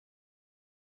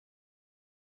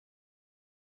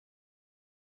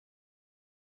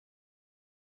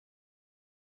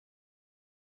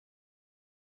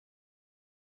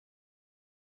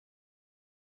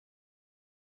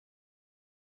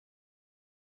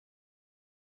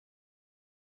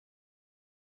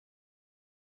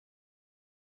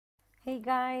Hey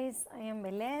guys, I am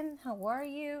Belen. How are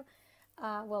you?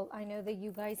 Well, I know that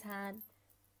you guys had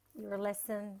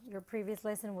your previous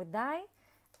lesson with Dai.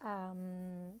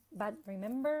 But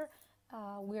remember,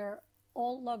 we're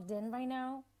all logged in right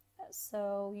now.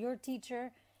 So your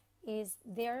teacher is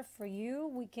there for you.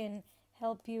 We can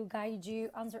help you, guide you,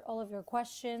 answer all of your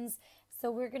questions. So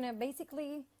we're going to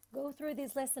basically go through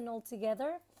this lesson all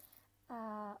together,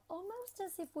 almost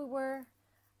as if we were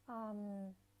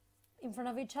in front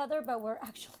of each other, but we're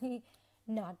actually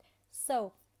not.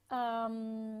 So,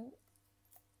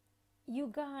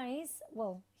 you guys,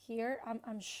 well, here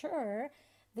I'm sure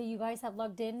that you guys have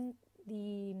logged in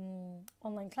the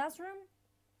online classroom.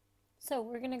 So,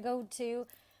 we're gonna go to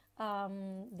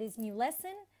this new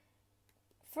lesson.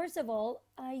 First of all,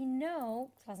 I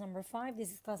know class number 5,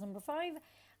 this is class number 5.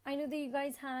 I know that you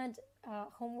guys had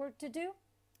homework to do.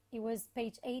 It was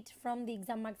page 8 from the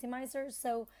exam maximizer.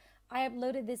 So I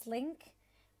uploaded this link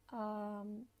so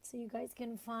you guys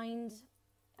can find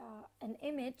an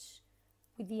image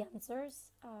with the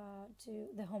answers to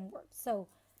the homework. So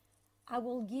I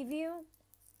will give you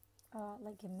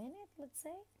like a minute, let's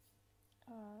say,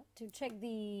 to check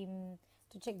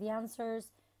the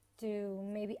answers, to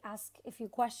maybe ask a few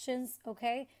questions.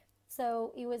 Okay,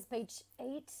 so it was page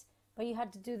 8, but you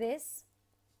had to do this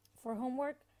for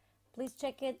homework. Please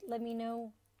check it. Let me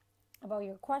know about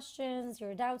your questions,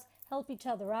 your doubts. Help each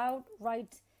other out.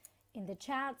 Write in the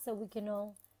chat so we can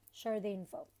all share the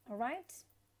info. All right.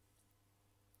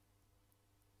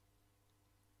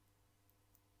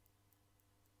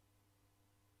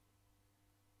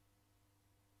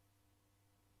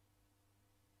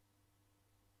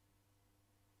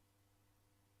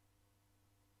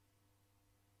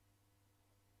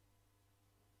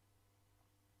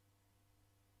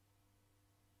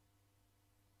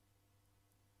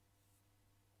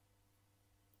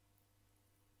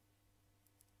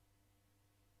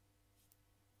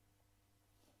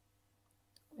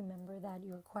 Remember that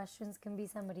your questions can be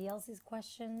somebody else's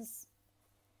questions.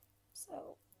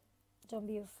 So don't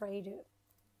be afraid to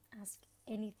ask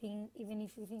anything, even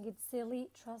if you think it's silly.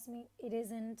 Trust me, it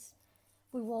isn't.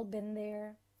 We've all been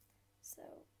there. So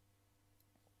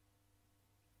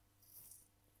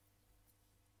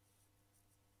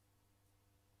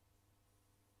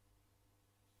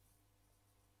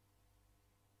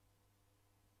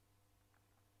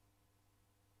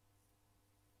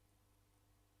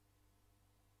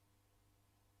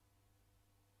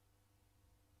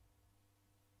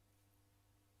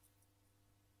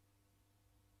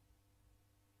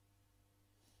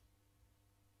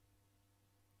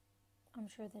I'm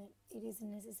sure that it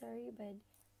isn't necessary, but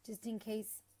just in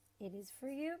case it is for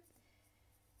you,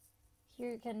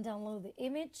 here you can download the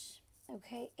image.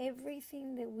 Okay,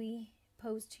 everything that we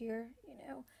post here,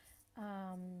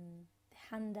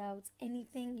 handouts,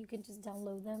 anything, you can just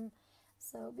download them.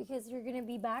 So because you're gonna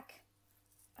be back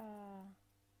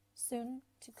soon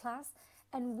to class,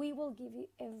 and we will give you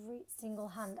every single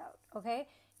handout. Okay,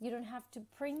 you don't have to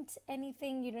print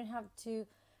anything, you don't have to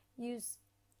use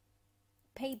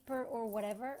paper or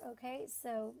whatever. Okay,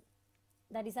 so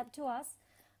that is up to us.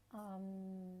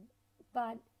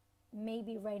 But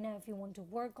maybe right now, if you want to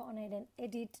work on it and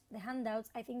edit the handouts,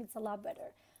 I think it's a lot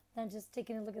better than just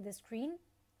taking a look at the screen.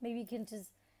 Maybe you can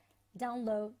just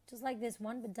download, just like this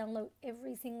one, but download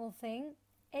every single thing,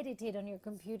 edit it on your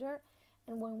computer,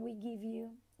 and when we give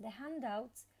you the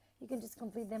handouts, you can just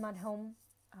complete them at home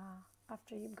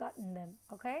after you've gotten them.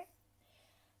 Okay,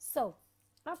 so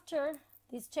after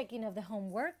this checking of the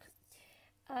homework,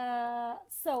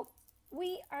 so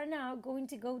we are now going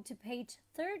to go to page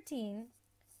 13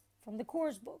 from the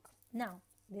course book. Now,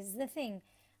 this is the thing.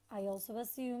 I also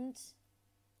assumed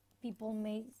people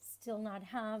may still not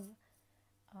have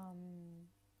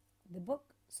the book,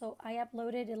 so I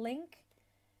uploaded a link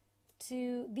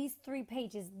to these 3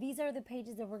 pages. These are the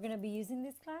pages that we're going to be using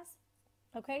this class.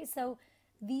 Okay, so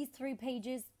these 3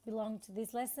 pages belong to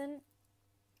this lesson,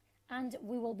 and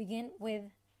we will begin with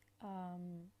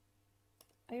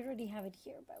I already have it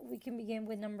here, but we can begin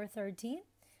with number 13.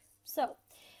 So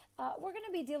we're going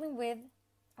to be dealing with,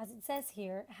 as it says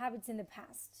here, habits in the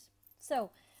past.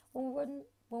 So when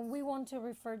we want to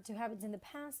refer to habits in the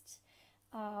past,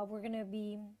 we're going to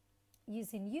be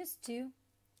using used to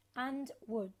and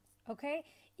would. Okay,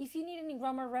 if you need any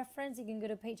grammar reference, you can go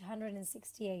to page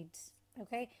 168.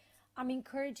 Okay, I'm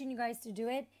encouraging you guys to do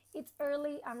it. It's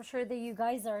early. I'm sure that you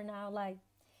guys are now like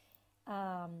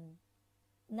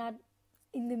not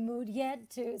in the mood yet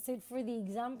to sit for the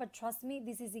exam, but trust me,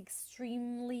 this is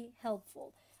extremely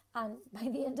helpful, and by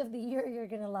the end of the year you're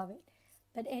gonna love it.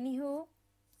 But anywho,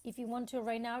 if you want to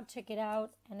right now check it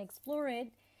out and explore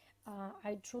it,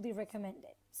 I truly recommend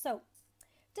it. So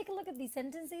take a look at these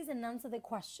sentences and answer the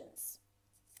questions.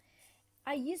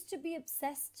 I used to be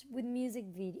obsessed with music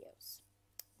videos.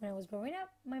 When I was growing up,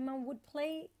 my mom would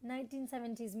play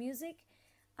 1970s music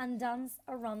and dance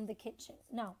around the kitchen.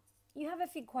 Now, you have a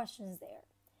few questions there.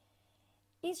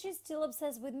 Is she still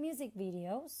obsessed with music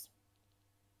videos?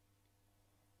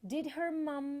 Did her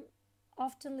mom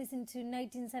often listen to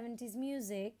 1970s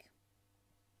music?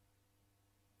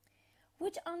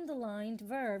 Which underlined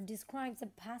verb describes a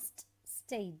past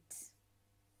state?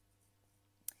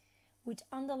 Which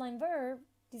underlined verb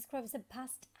describes a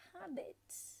past habit?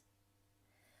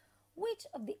 Which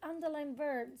of the underlined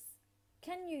verbs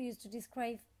can you use to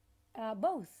describe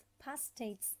both past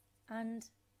states and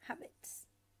habits?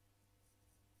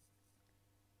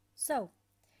 So,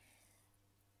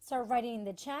 start writing in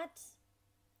the chat.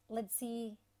 Let's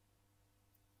see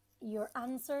your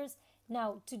answers.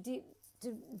 Now, to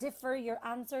differ your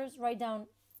answers, write down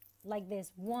like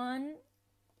this. 1,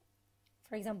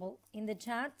 for example, in the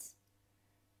chat.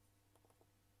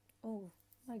 Oh,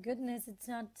 my goodness, it's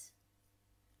not.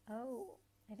 Oh,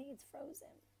 I think it's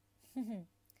frozen.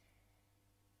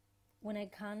 When I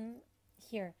can,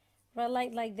 here,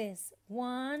 write like this.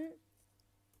 1,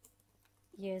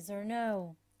 yes or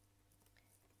no.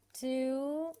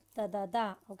 2,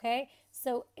 okay?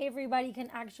 So everybody can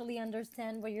actually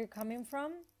understand where you're coming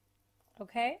from,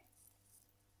 okay?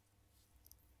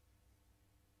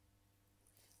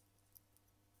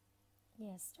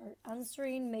 Yes, start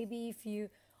answering. Maybe if you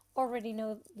already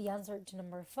know the answer to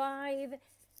number 5,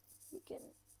 you can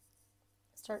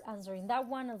start answering that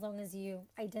one. As long as you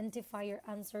identify your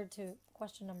answer to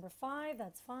question number 5,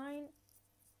 that's fine.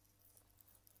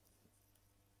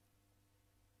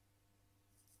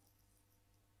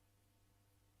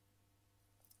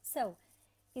 So,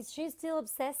 is she still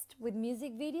obsessed with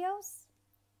music videos?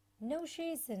 No,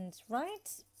 she isn't, right?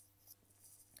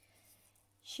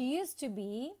 She used to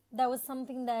be. That was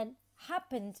something that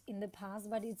happened in the past,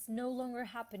 but it's no longer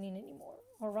happening anymore,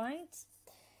 all right?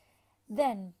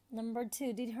 Then, number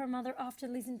 2, did her mother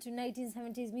often listen to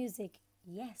 1970s music?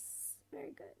 Yes,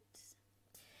 very good.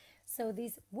 So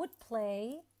this would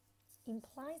play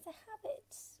implies a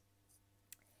habit.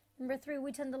 Number 3,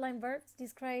 which underlined verb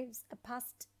describes a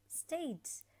past state?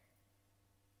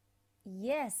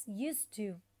 Yes, used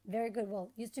to. Very good.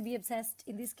 Well, used to be obsessed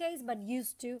in this case, but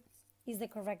used to is the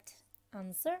correct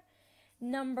answer.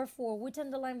 Number 4, which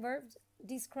underlined verb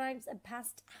describes a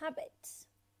past habit?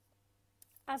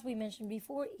 As we mentioned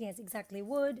before, yes, exactly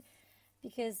would,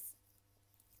 because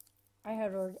I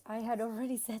had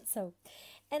already said so.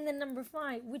 And then number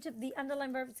 5, which of the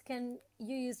underlined verbs can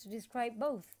you use to describe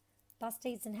both past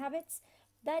states and habits?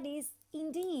 That is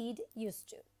indeed used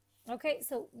to. Okay,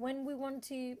 so when we want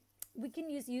to, we can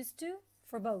use used to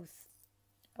for both.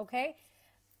 Okay,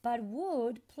 but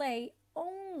would play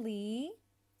only,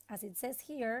 as it says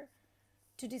here,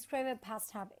 to describe a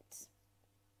past habit.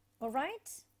 All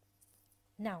right?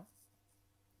 Now,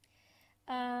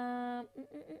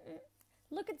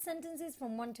 look at sentences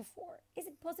from 1 to 4. Is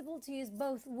it possible to use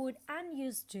both would and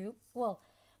used to? Well,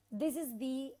 this is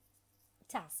the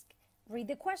task. Read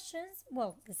the questions,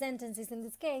 well, the sentences in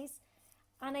this case,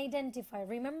 and identify.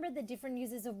 Remember the different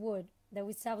uses of would that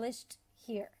we established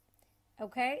here.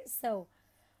 Okay, so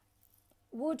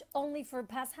would only for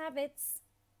past habits,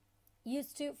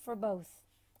 used to for both.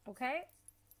 Okay,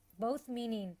 both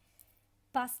meaning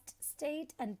past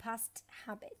state and past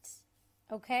habit.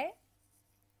 Okay,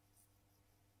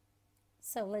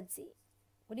 so let's see.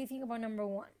 What do you think about number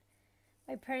 1?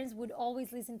 My parents would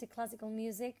always listen to classical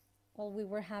music while we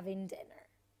were having dinner.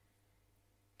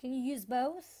 Can you use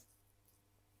both?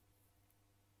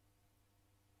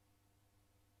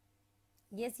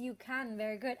 Yes, you can.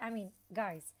 Very good. I mean,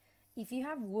 guys, if you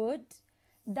have would,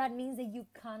 that means that you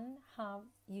can have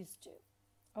used to.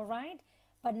 All right?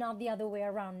 But not the other way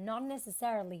around. Not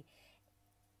necessarily.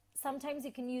 Sometimes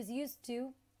you can use used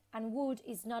to and would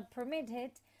is not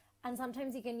permitted. And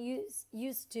sometimes you can use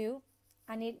used to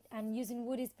and using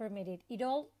would is permitted. It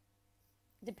all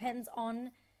depends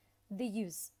on the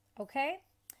use. Okay?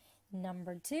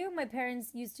 Number 2, my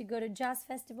parents used to go to a jazz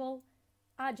festival,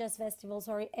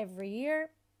 every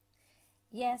year.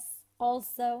 Yes,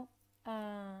 also,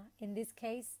 in this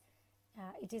case,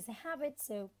 it is a habit,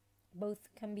 so both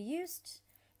can be used.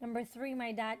 Number 3,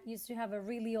 my dad used to have a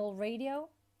really old radio.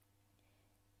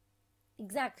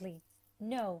 Exactly.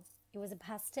 No, it was a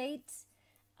past state,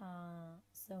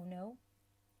 so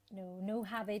no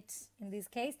habit in this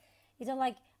case. It's not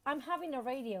like, I'm having a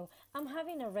radio.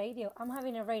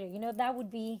 You know, that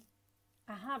would be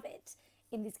a habit.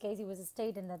 In this case, it was a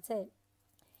state and that's it.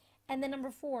 And then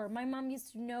number 4, my mom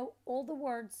used to know all the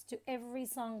words to every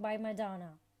song by Madonna.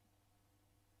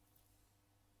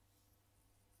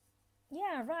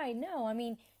 Yeah, right. No, I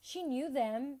mean, she knew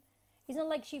them. It's not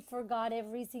like she forgot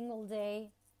every single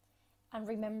day and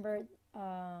remembered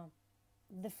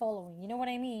the following. You know what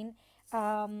I mean?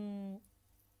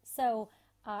 So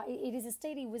it is a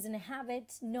state, it was in a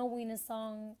habit. Knowing a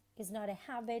song is not a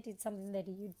habit, it's something that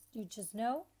you just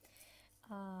know.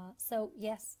 So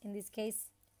yes, in this case,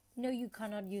 no, you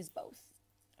cannot use both.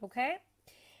 Okay?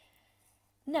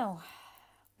 Now,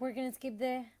 we're going to skip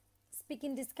the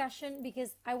speaking discussion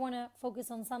because I want to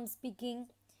focus on some speaking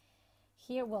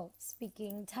here. Well,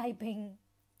 speaking, typing,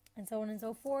 and so on and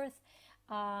so forth.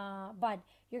 But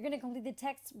you're going to complete the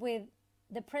text with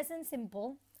the present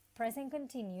simple, present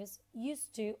continuous,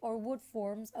 used to, or would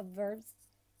forms of verbs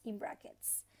in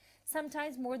brackets.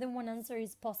 Sometimes more than one answer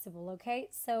is possible, okay?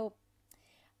 So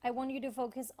I want you to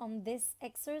focus on this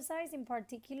exercise in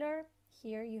particular.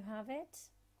 Here you have it.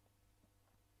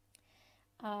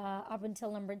 Up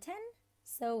until number 10.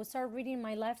 So start reading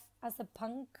My Life as a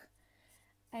Punk,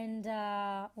 and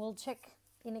we'll check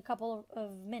in a couple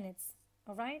of minutes,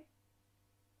 all right?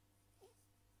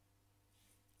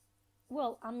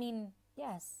 Well, I mean,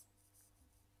 yes.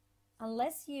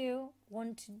 Unless you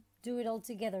want to do it all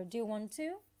together. Do you want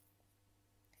to?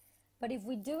 But if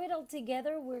we do it all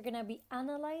together, we're going to be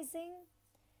analyzing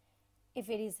if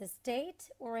it is a state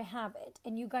or a habit.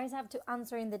 And you guys have to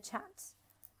answer in the chat.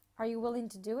 Are you willing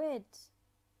to do it?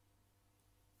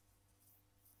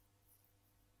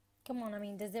 Come on, I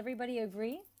mean, does everybody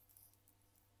agree?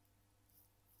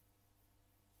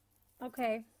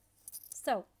 Okay,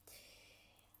 so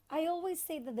I always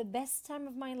say that the best time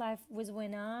of my life was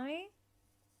when I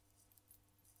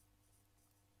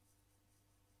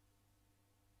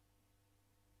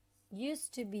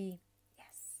used to be,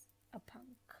 yes, a punk.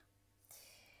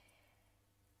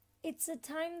 It's a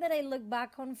time that I look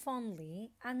back on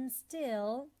fondly and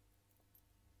still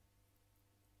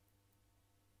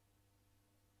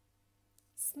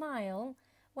smile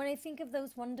when I think of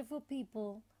those wonderful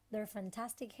people, their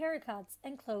fantastic haircuts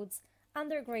and clothes, and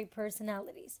their great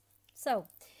personalities. So,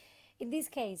 in this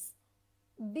case,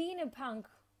 being a punk,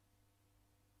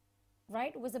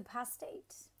 right, was a past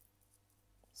state.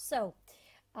 So,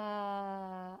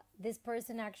 this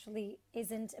person actually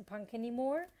isn't a punk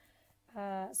anymore.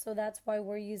 So that's why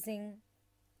we're using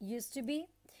used to be.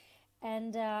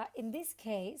 And in this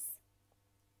case,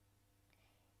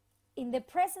 in the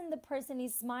present, the person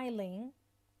is smiling,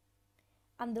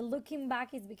 and the looking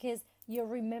back is because you're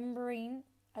remembering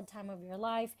a time of your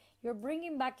life. You're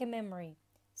bringing back a memory.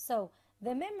 So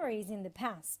the memory is in the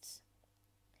past,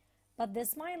 but the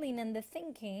smiling and the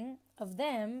thinking of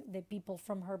them, the people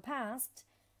from her past,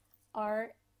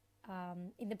 are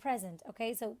in the present.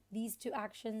 Okay, so these two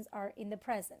actions are in the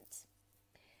present.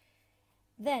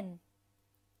 Then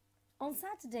on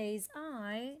Saturdays,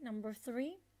 number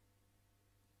 3,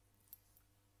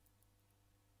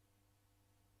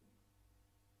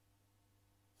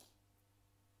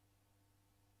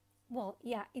 well,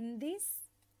 yeah, in this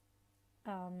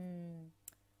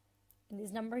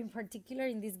number in particular,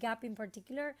 in this gap in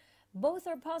particular, both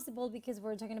are possible because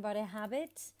we're talking about a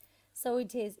habit. So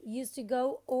it is used to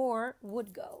go or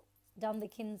would go down the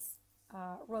King's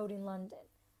Road in London.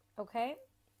 Okay?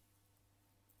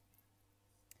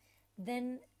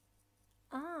 Then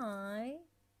I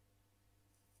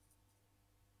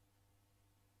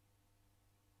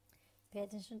pay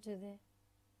attention to the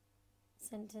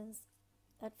sentence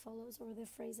that follows or the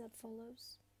phrase that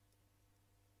follows.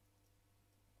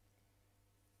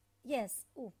 Yes.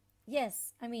 Oh,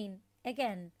 yes. I mean,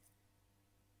 again,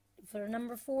 for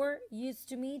number 4, used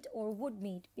to meet or would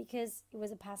meet because it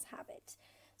was a past habit.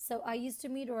 So I used to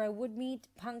meet or I would meet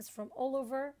punks from all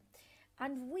over.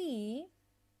 And we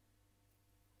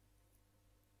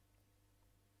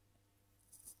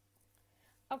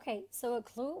okay, so a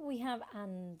clue, we have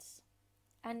and.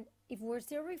 And if we're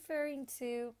still referring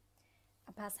to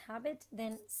a past habit,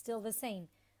 then still the same.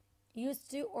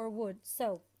 Used to or would.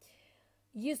 So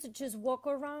used to just walk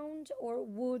around or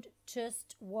would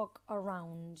just walk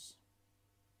around.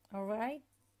 All right?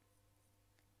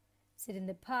 Sit in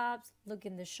the pubs, look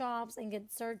in the shops, and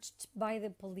get searched by the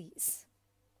police.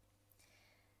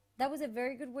 That was a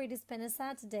very good way to spend a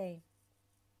Saturday.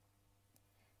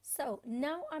 So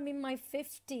now I'm in my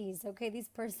 50s. Okay, this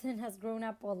person has grown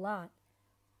up a lot.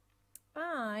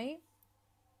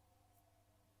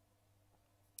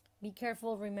 Be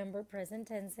careful, remember present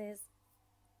tenses.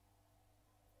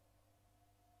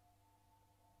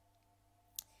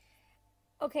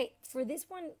 Okay, for this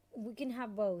one, we can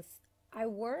have both. I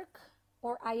work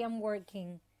or I am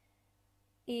working.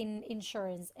 in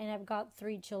insurance and I've got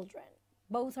 3 children.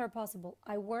 Both are possible.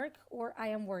 I work or I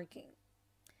am working.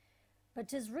 But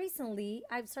just recently,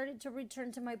 I've started to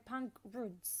return to my punk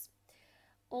roots.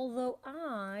 Although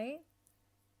I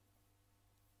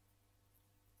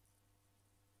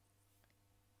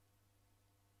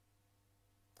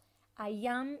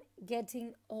am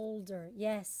getting older.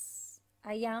 Yes,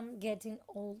 I am getting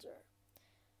older.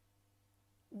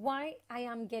 Why I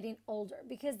am getting older?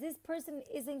 Because this person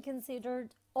isn't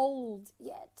considered old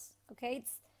yet. Okay,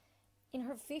 it's in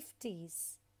her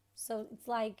 50s. So it's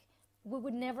like we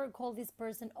would never call this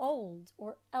person old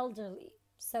or elderly.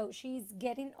 So she's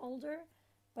getting older,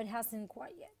 but hasn't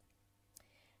quite yet.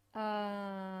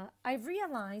 I've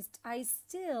realized I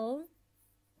still,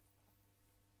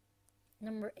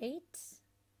 number 8,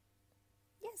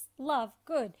 yes, love,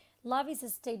 good. Love is a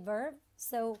state verb,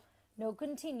 so no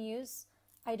continues.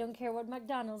 I don't care what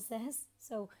McDonald's says,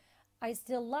 so I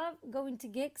still love going to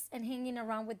gigs and hanging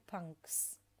around with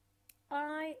punks.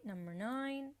 Number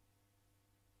 9.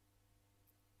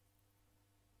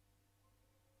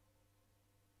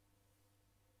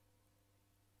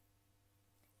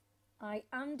 I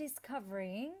am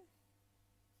discovering,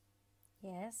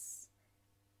 yes,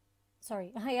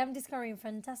 sorry, I am discovering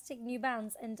fantastic new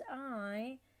bands and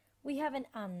we have an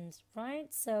and,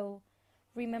 right? So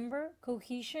remember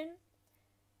cohesion,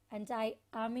 and I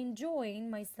am enjoying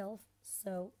myself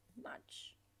so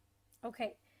much.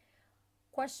 Okay,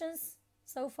 questions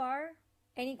so far?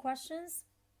 Any questions?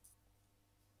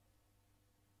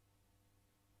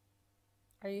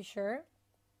 Are you sure?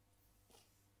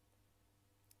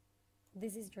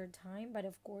 This is your time, but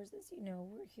of course, as you know,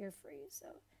 we're here for you, so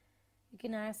you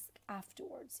can ask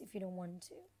afterwards if you don't want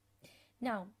to.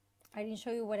 Now, I didn't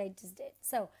show you what I just did.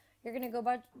 So you're going to go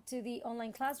back to the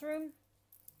online classroom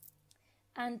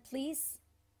and please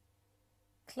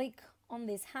click on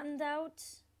this handout.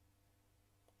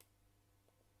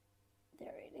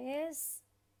 There it is.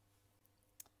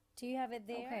 Do you have it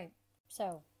there? Okay,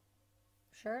 so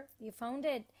sure, you found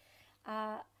it.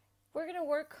 We're going to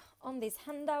work on this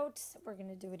handout. We're going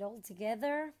to do it all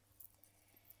together.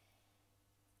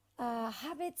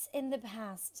 Habits in the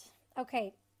past.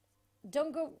 Okay,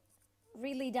 don't go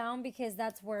really down because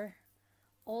that's where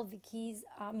all the keys,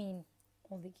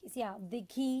 the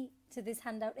key to this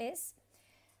handout is.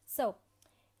 So,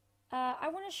 I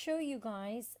want to show you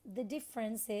guys the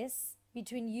differences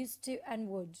between used to and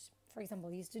would. For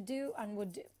example, used to do and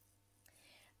would do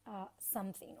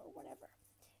something or whatever.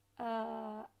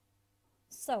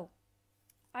 So,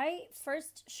 I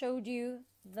first showed you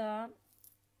the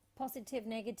positive,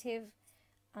 negative,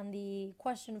 and the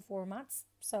question formats.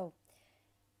 So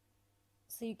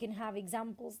you can have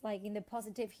examples like in the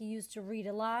positive, he used to read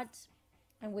a lot,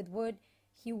 and with would,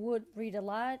 he would read a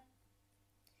lot.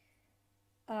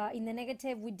 In the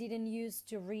negative, we didn't used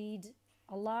to read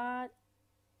a lot.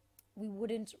 We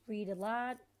wouldn't read a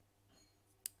lot.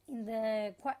 In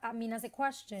the, as a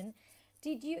question,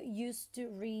 did you used to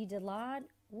read a lot?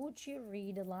 Would you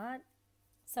read a lot?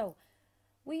 So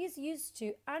we use used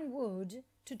to and would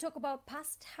to talk about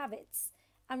past habits,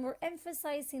 and we're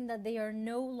emphasizing that they are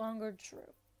no longer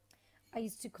true. I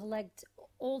used to collect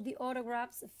all the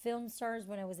autographs of film stars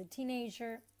when I was a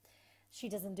teenager. She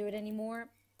doesn't do it anymore.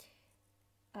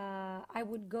 I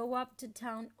would go up to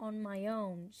town on my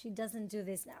own. She doesn't do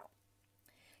this now.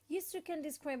 Used to can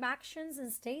describe actions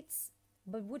and states,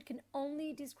 but would can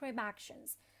only describe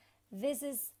actions. This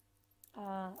is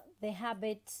the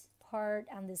habit part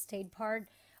and the state part.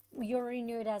 We already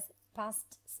knew it as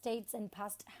past states and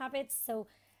past habits, so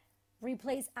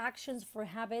replace actions for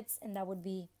habits and that would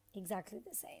be exactly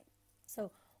the same.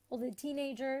 So all the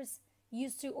teenagers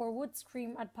used to or would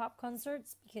scream at pop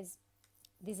concerts because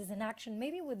this is an action.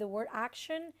 Maybe with the word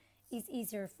action is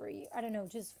easier for you. I don't know,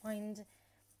 just find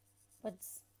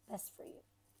what's best for you.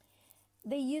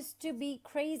 They used to be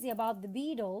crazy about the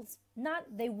Beatles, not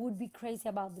they would be crazy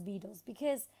about the Beatles,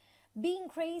 because being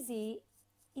crazy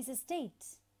is a state,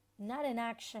 not an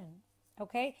action,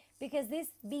 okay? Because this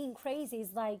being crazy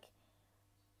is like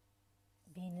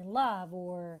being in love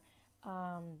or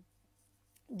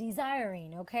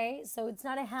desiring, okay? So it's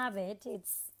not a habit,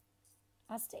 it's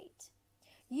a state.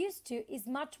 Used to is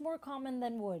much more common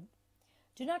than would.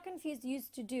 Do not confuse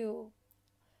used to do,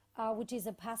 which is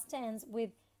a past tense,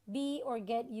 with be or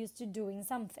get used to doing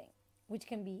something, which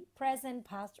can be present,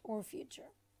 past, or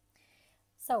future.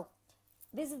 So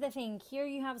this is the thing. Here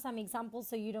you have some examples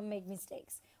so you don't make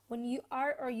mistakes. When you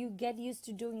are or you get used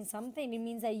to doing something, it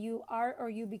means that you are or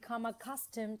you become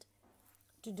accustomed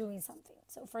to doing something.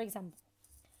 So for example,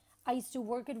 I used to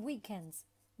work at weekends.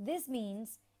 This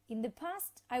means in the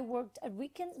past I worked at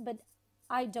weekends, but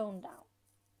I don't now.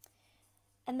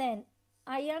 And then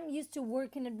I am used to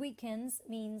working at weekends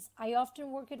means I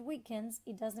often work at weekends.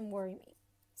 It doesn't worry me.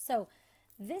 So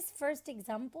this first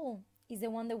example is the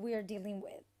one that we are dealing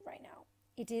with right now.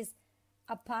 It is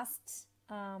a past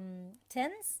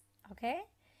tense, okay?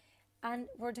 And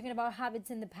we're talking about habits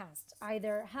in the past,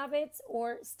 either habits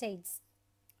or states,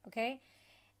 okay?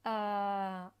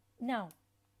 Now,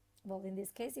 well, in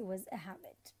this case, it was a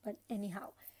habit, but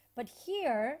anyhow. But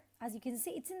here, as you can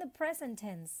see, it's in the present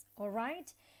tense, all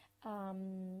right?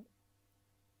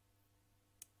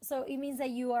 So it means that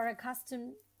you are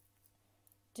accustomed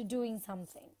to doing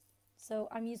something. So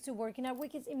I'm used to working at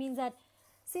weekends. It means that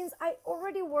since I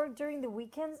already work during the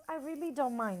weekends, I really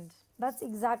don't mind. That's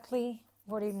exactly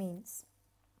what it means.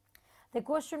 The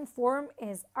question form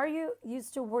is, are you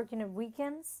used to working at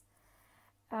weekends?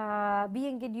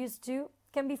 Being get used to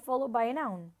can be followed by a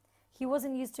noun. He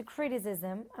wasn't used to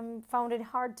criticism and found it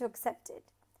hard to accept it.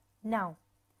 Now,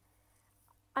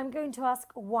 I'm going to ask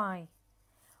why.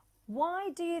 Why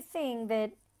do you think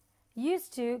that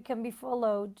used to can be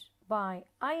followed by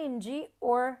ing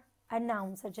or a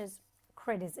noun such as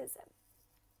criticism?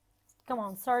 Come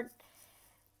on, start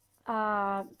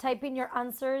typing your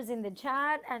answers in the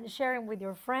chat and sharing with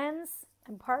your friends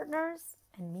and partners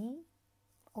and me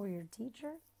or your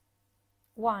teacher.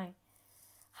 Why?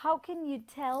 How can you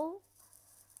tell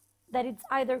that it's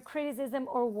either criticism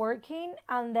or working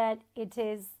and that it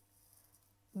is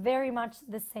very much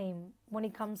the same when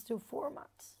it comes to format?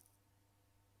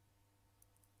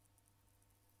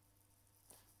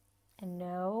 And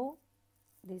no,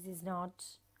 this is not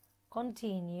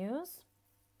continuous.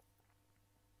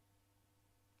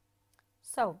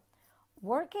 So,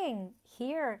 working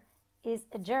here is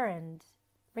a gerund.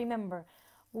 Remember,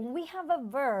 when we have a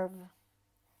verb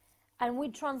and we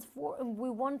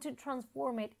want to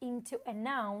transform it into a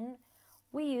noun,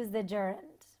 we use the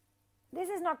gerund. This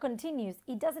is not continuous.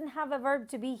 It doesn't have a verb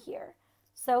to be here.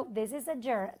 So this is a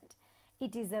gerund.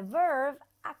 It is a verb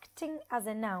acting as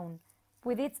a noun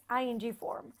with its ing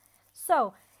form.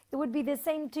 So it would be the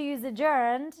same to use a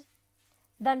gerund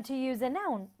than to use a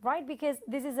noun, right? Because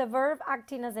this is a verb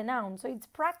acting as a noun. So it's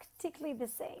practically the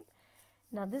same.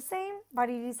 Not the same, but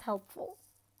it is helpful.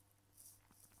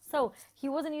 So he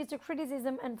wasn't used to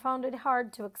criticism and found it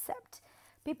hard to accept.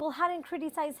 People hadn't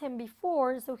criticized him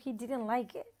before, so he didn't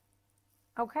like it.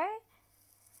 Okay?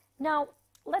 Now,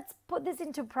 let's put this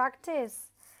into practice.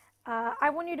 I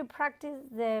want you to practice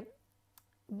the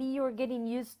be you're getting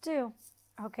used to,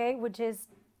 okay? Which is,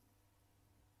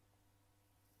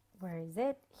 where is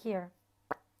it? Here.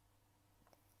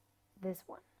 This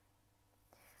one.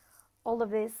 All of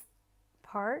this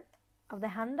part of the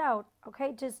handout,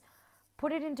 okay? Just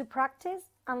put it into practice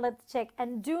and let's check.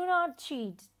 And do not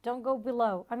cheat. Don't go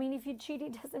below. I mean, if you cheat,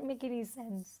 it doesn't make any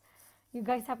sense. You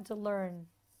guys have to learn.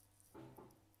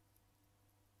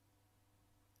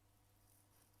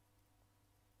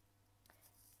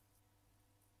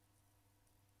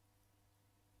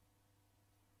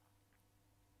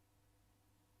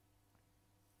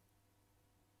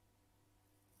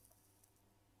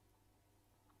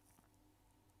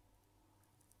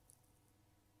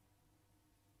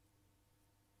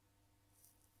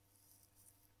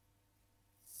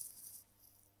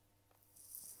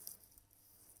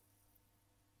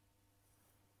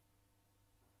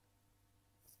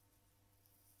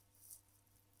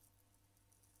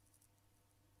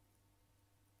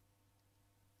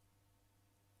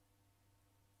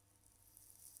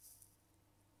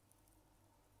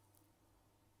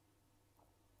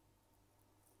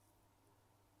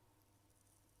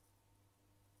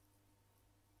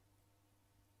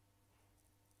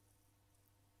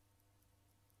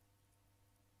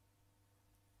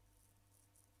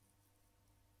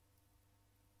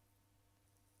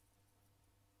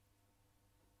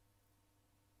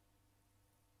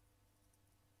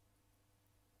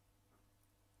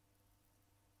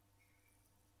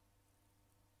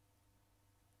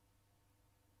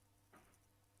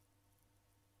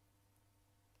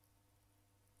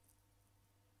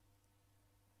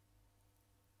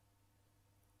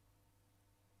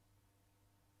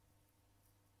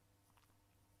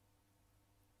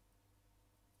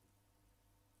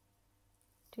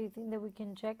 Do you think that we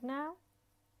can check now?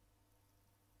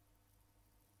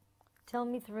 Tell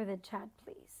me through the chat,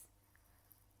 please.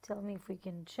 Tell me if we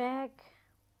can check.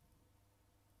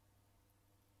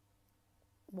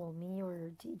 Well, me or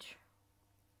your teacher.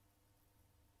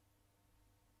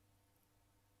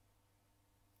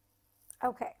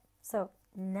 Okay, so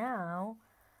now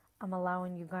I'm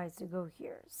allowing you guys to go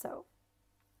here. So,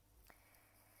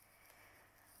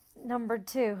 number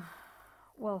 2.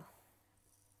 Well,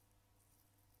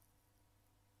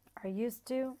 are used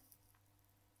to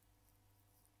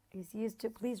is used to.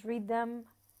 Please read them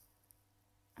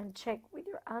and check with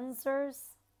your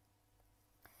answers.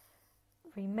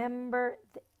 Remember,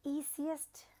 the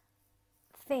easiest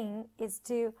thing is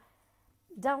to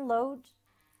download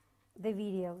the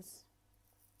videos.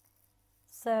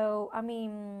 So,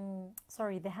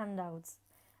 the handouts.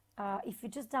 If you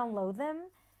just download them,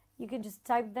 you can just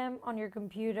type them on your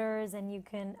computers and you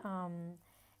can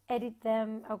edit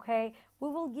them, okay? We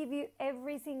will give you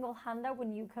every single handout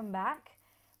when you come back,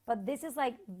 but this is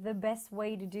like the best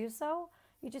way to do so.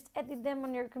 You just edit them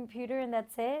on your computer and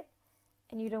that's it,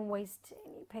 and you don't waste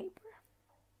any paper.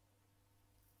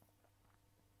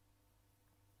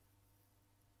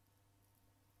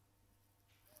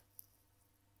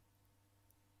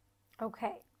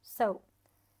 Okay, so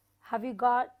have you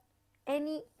got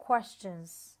any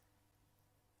questions?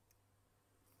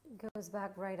 It goes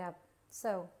back right up.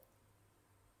 So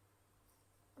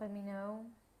let me know.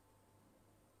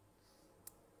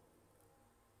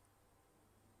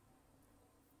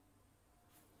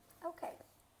 Okay,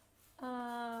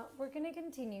 we're going to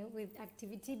continue with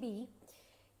activity B.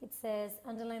 It says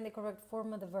underline the correct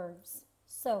form of the verbs.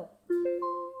 So,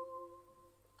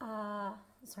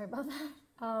 sorry about that.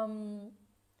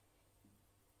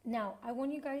 Now, I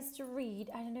want you guys to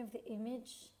read. I don't know if the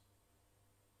image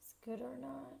is good or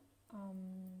not.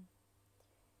 I'm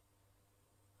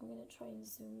going to try and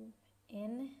zoom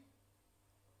in.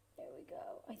 There we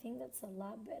go. I think that's a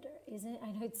lot better, isn't it?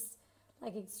 I know it's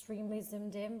like extremely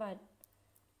zoomed in, but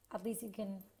at least you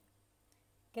can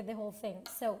get the whole thing.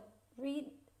 So, read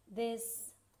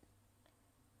this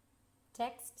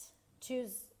text.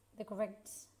 Choose the correct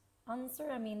answer.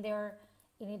 They're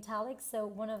in italics, so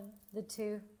one of the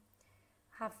two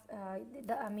have,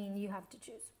 you have to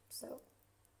choose. So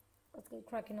let's get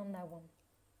cracking on that one.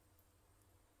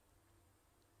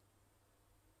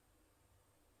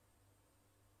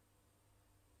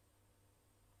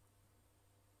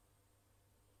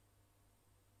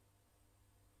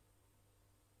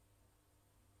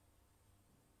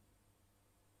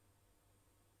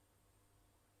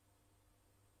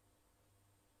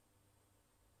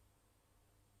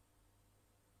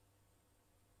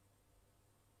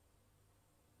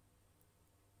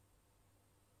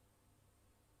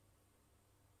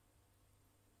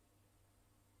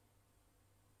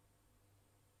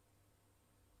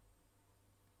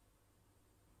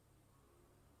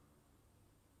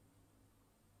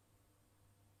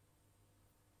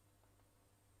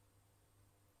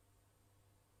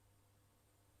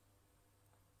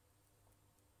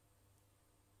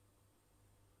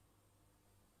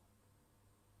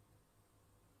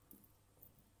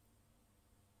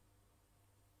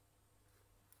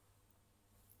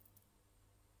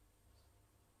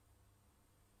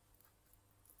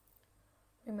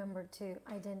 Remember to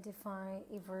identify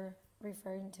if we're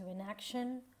referring to an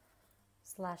action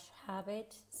 /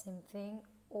 habit, same thing,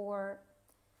 or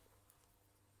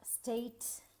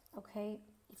state, okay?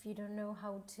 If you don't know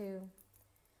how to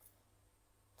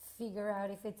figure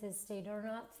out if it's a state or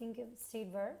not, think of state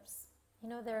verbs.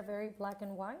 They're very black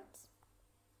and white.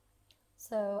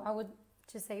 So I would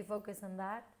just say focus on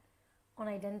that, on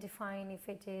identifying if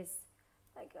it is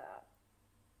like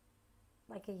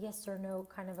a yes or no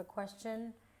kind of a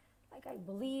question, like I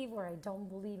believe or I don't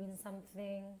believe in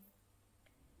something,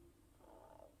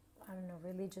 I don't know,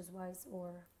 religious wise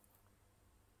or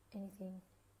anything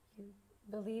you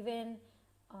believe in,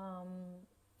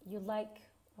 you like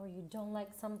or you don't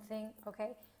like something,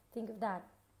 okay? Think of that,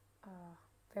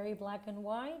 very black and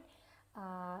white,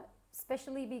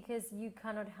 especially because you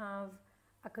cannot have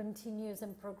a continuous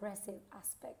and progressive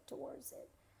aspect towards it.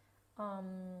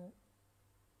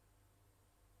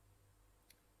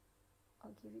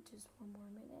 I'll give you just one more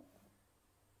minute.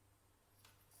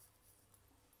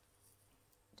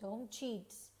 Don't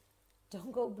cheat.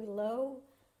 Don't go below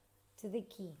to the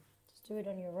key. Just do it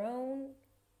on your own.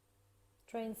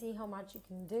 Try and see how much you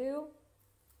can do.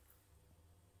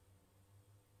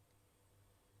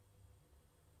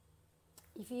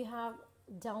 If you have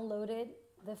downloaded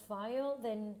the file,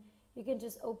 then you can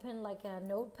just open like a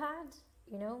notepad,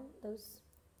 those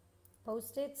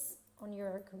post-its on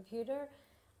your computer,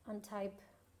 and type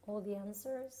all the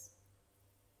answers.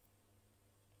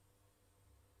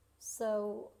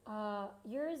 So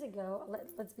years ago,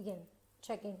 let's begin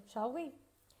checking, shall we?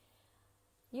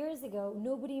 Years ago,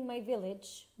 nobody in my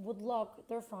village would lock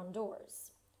their front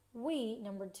doors. We,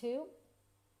 number 2,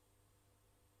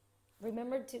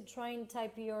 remember to try and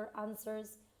type your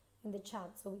answers in the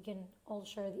chat so we can all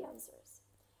share the answers.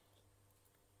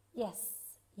 Yes,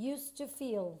 used to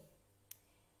feel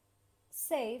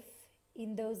safe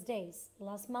in those days.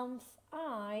 Last month,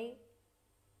 I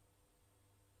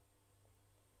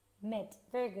Met.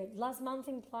 Very good. Last month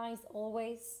implies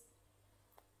always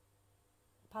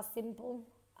past simple,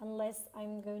 unless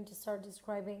I'm going to start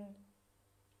describing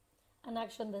an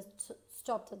action that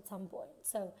stopped at some point.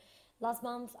 So last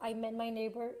month I met my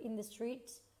neighbor in the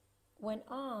street when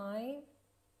I,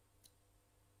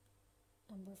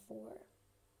 number 4,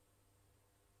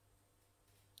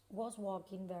 was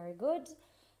walking. Very good.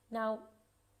 Now,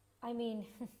 I mean,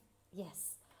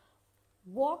 yes,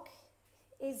 walk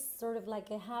is sort of like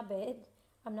a habit.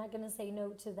 I'm not going to say no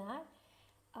to that.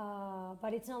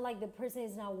 But it's not like the person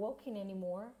is not walking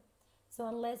anymore. So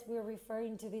unless we're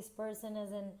referring to this person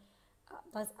as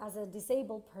a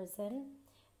disabled person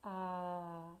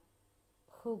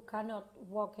who cannot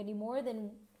walk anymore,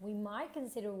 then we might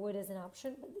consider would as an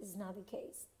option, but this is not the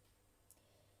case.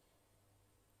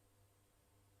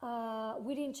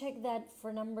 We didn't check that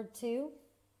for number 2.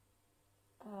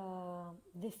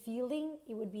 The feeling,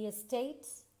 it would be a state,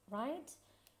 right?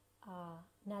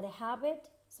 Not a habit.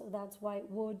 So that's why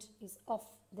would is off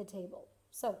the table.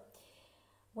 So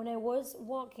when I was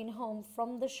walking home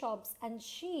from the shops and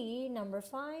she, number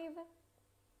 5,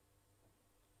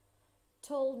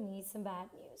 told me some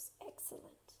bad news.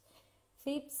 Excellent.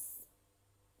 Thieves,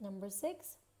 number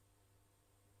 6,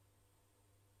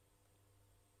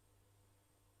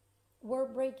 were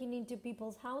breaking into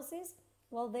people's houses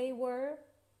while they were,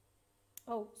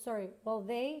 oh,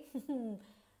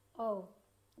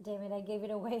 damn it, I gave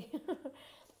it away.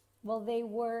 While they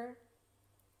were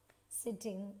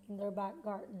sitting in their back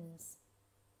gardens.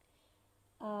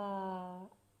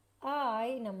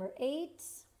 Number 8.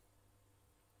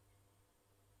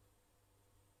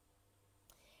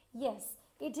 Yes,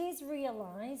 it is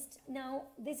realized. Now,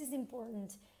 this is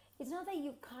important. It's not that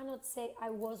you cannot say I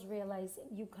was realizing.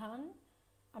 You can.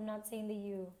 I'm not saying that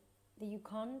you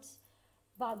can't.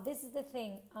 But this is the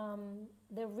thing.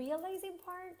 The realizing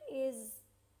part is,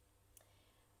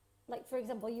 like, for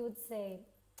example, you would say,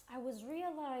 I was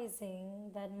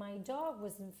realizing that my dog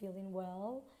wasn't feeling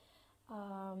well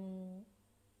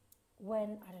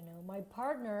when, I don't know, my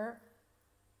partner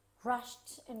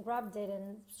rushed and grabbed it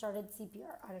and started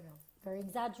CPR. I don't know, very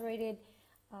exaggerated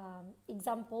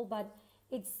example, but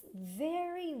it's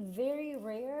very, very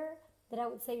rare that I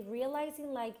would say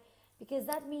realizing, like, because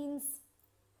that means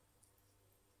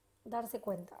darse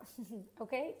cuenta,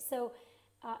 okay? So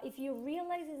if you're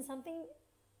realizing something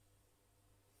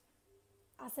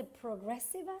as a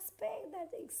progressive aspect,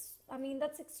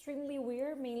 that's extremely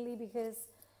weird, mainly because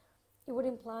it would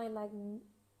imply, like,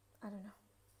 I don't know,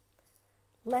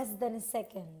 less than a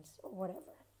second or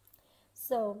whatever.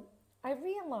 So I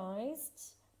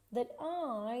realized that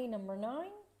I, number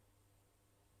 9,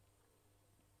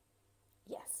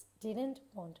 yes, didn't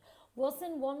want.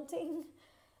 Wasn't wanting,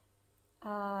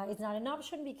 it's not an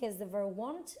option because the verb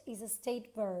want is a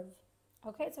state verb.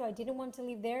 Okay, so I didn't want to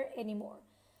live there anymore.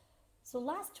 So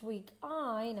last week,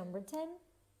 I, number 10,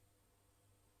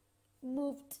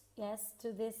 moved, yes,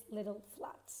 to this little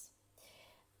flat.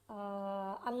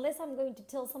 Unless I'm going to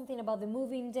tell something about the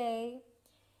moving day,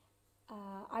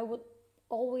 I would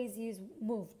always use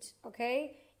moved,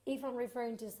 okay? If I'm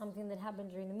referring to something that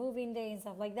happened during the moving day and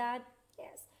stuff like that,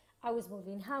 yes. I was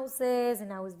moving houses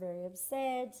and I was very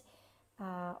upset,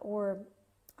 or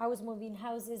I was moving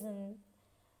houses and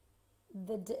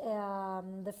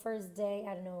the first day,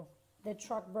 I don't know, the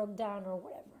truck broke down or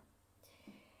whatever.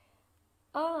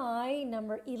 I,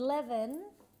 number 11,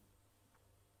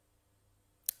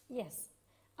 yes,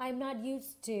 I'm not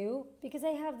used to, because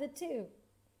I have the 2,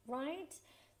 right?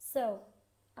 So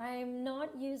I'm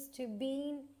not used to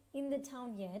being in the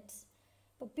town yet,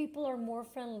 but people are more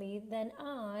friendly than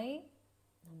I,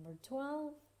 number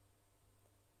 12,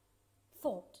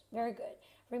 thought. Very good.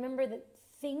 Remember that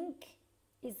think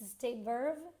is a state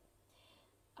verb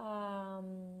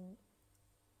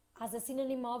as a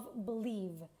synonym of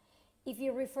believe. If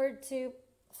you refer to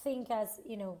think as,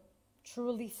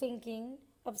 truly thinking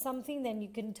of something, then you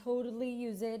can totally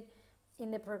use it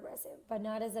in the progressive, but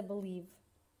not as a believe.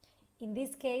 In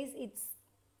this case, it's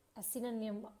a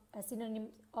synonym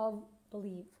of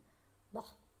believe. Blah,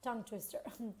 tongue twister.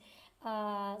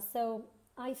 So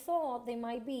I thought they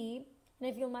might be, and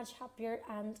I feel much happier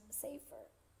and safer.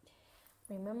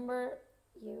 Remember,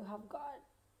 you have got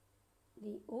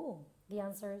the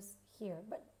answers here,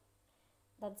 but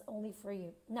that's only for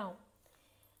you. Now,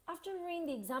 after reading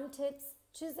the exam tips,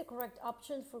 choose the correct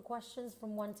options for questions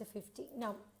from 1 to 15.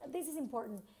 Now, this is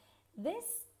important. This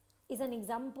is an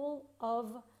example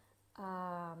of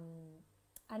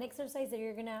an exercise that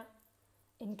you're gonna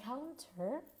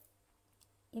encounter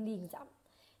in the exam.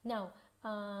 Now,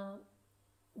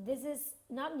 this is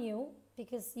not new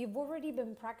because you've already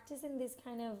been practicing this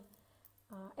kind of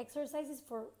exercises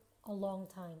for a long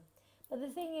time. But the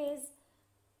thing is,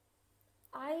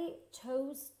 I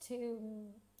chose to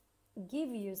give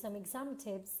you some exam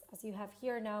tips, as you have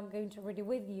here now. I'm going to read it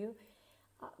with you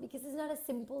because it's not as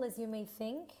simple as you may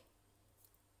think.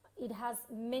 It has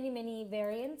many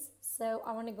variants, so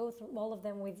I want to go through all of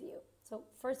them with you. So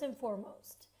first and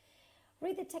foremost,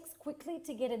 read the text quickly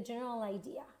to get a general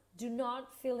idea. Do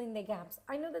not fill in the gaps.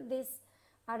 I know that this,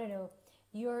 I don't know,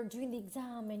 you're doing the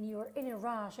exam and you're in a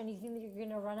rush and you think that you're going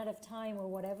to run out of time or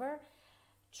whatever.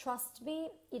 Trust me,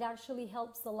 it actually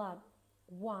helps a lot.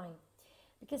 Why?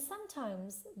 Because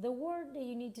sometimes the word that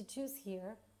you need to choose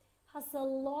here has a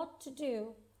lot to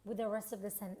do with the rest of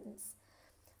the sentence.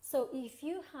 So if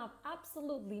you have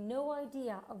absolutely no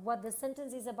idea of what the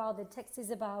sentence is about, the text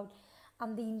is about,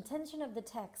 and the intention of the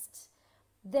text,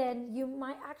 then you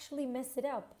might actually mess it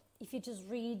up if you just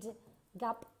read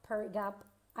gap per gap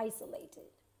isolated.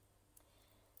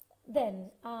 Then,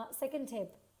 second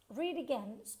tip, read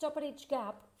again, stop at each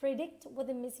gap, predict what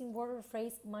the missing word or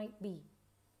phrase might be.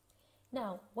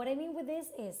 Now, what I mean with this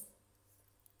is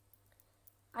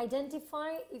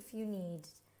identify if you need,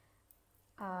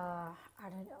 I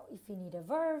don't know, if you need a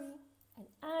verb, an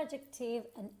adjective,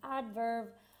 an adverb,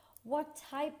 what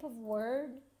type of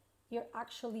word you're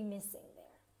actually missing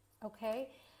there, okay?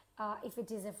 If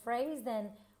it is a phrase,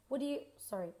 then what do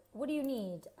you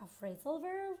need? A phrasal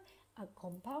verb, a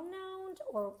compound noun,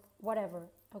 or whatever,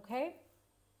 okay?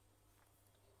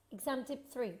 Exam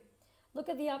tip 3. Look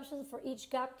at the options for each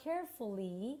gap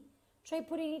carefully. Try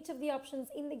putting each of the options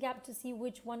in the gap to see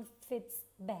which one fits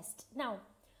best. Now,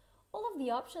 all of the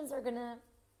options are gonna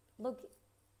look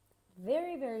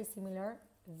very similar,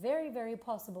 very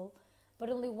possible, but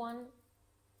only one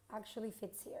actually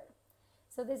fits here.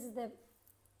 So this is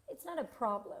it's not a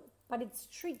problem, but it's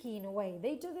tricky in a way.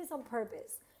 They do this on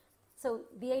purpose. So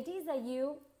the idea is that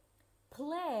you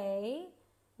play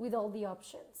with all the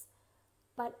options,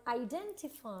 but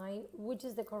identify which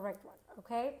is the correct one,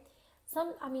 okay?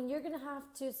 You're gonna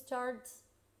have to start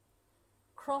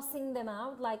crossing them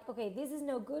out, like, okay, this is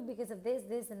no good because of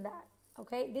this, and that,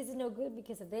 okay? This is no good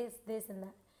because of this, and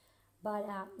that. But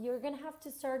you're gonna have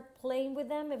to start playing with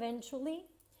them eventually.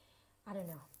 I don't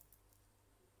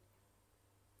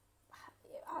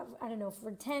know,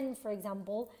 for 10, for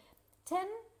example, 10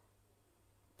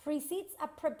 precedes a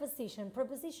preposition,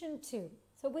 preposition to.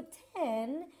 So with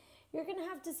 10, you're gonna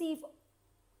have to see if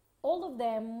all of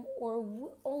them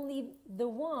or only the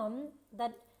one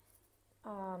that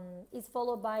is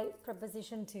followed by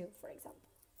preposition to, for example.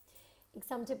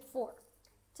 Exam tip 4.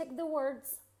 Check the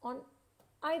words on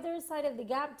either side of the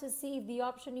gap to see if the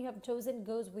option you have chosen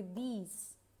goes with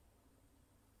these.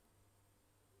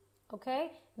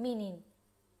 Okay? Meaning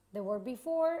the word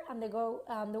before and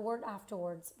the word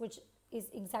afterwards, which is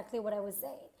exactly what I was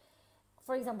saying.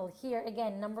 For example, here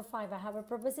again, number 5, I have a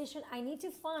preposition. I need to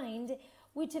find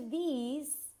which of these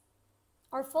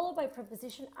are followed by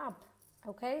preposition up.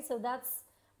 Okay, so that's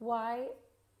why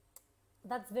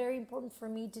that's very important for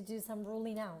me to do some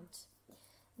ruling out.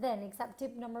 Then, exam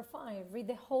tip number 5, read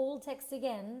the whole text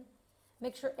again.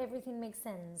 Make sure everything makes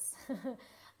sense.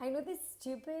 I know this is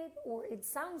stupid, or it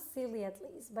sounds silly at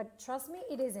least, but trust me,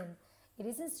 it isn't. It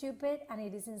isn't stupid and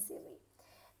it isn't silly.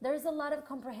 There's a lot of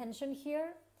comprehension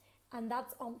here, and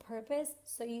that's on purpose,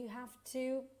 so you have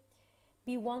to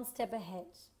be one step ahead.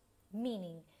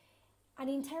 Meaning, an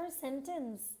entire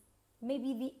sentence may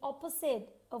be the opposite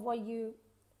of what you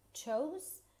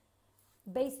chose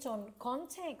based on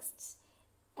context,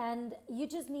 and you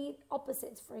just need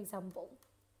opposites, for example.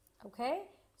 Okay?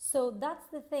 So that's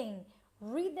the thing.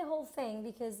 Read the whole thing,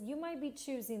 because you might be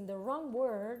choosing the wrong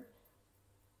word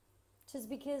just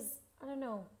because, I don't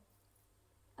know,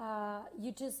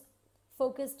 you just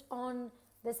focused on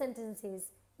the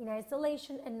sentences in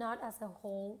isolation and not as a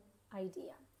whole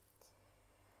idea.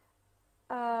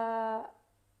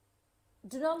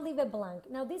 Do not leave a blank.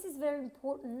 Now, this is very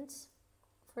important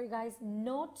for you guys,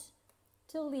 not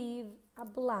to leave a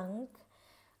blank,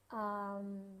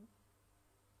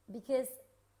 because,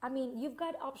 you've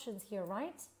got options here,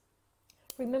 right?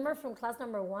 Remember from class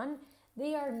number 1,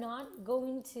 they are not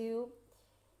going to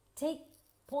take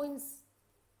points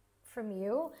from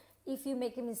you if you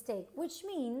make a mistake, which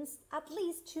means at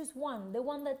least choose one, the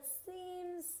one that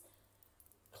seems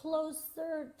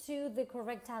closer to the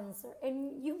correct answer,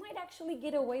 and you might actually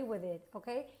get away with it,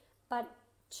 okay? But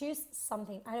choose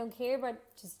something. I don't care, but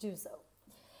just do so.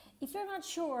 If you're not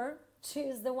sure,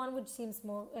 choose the one which seems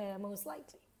most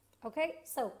likely, okay?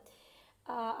 So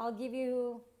I'll give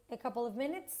you a couple of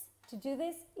minutes to do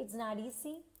this. It's not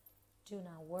easy. Do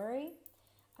not worry.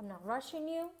 I'm not rushing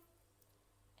you,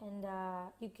 and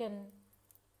you can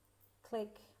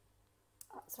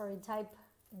type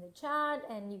in the chat,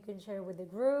 and you can share with the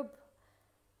group.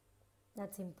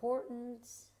 That's important.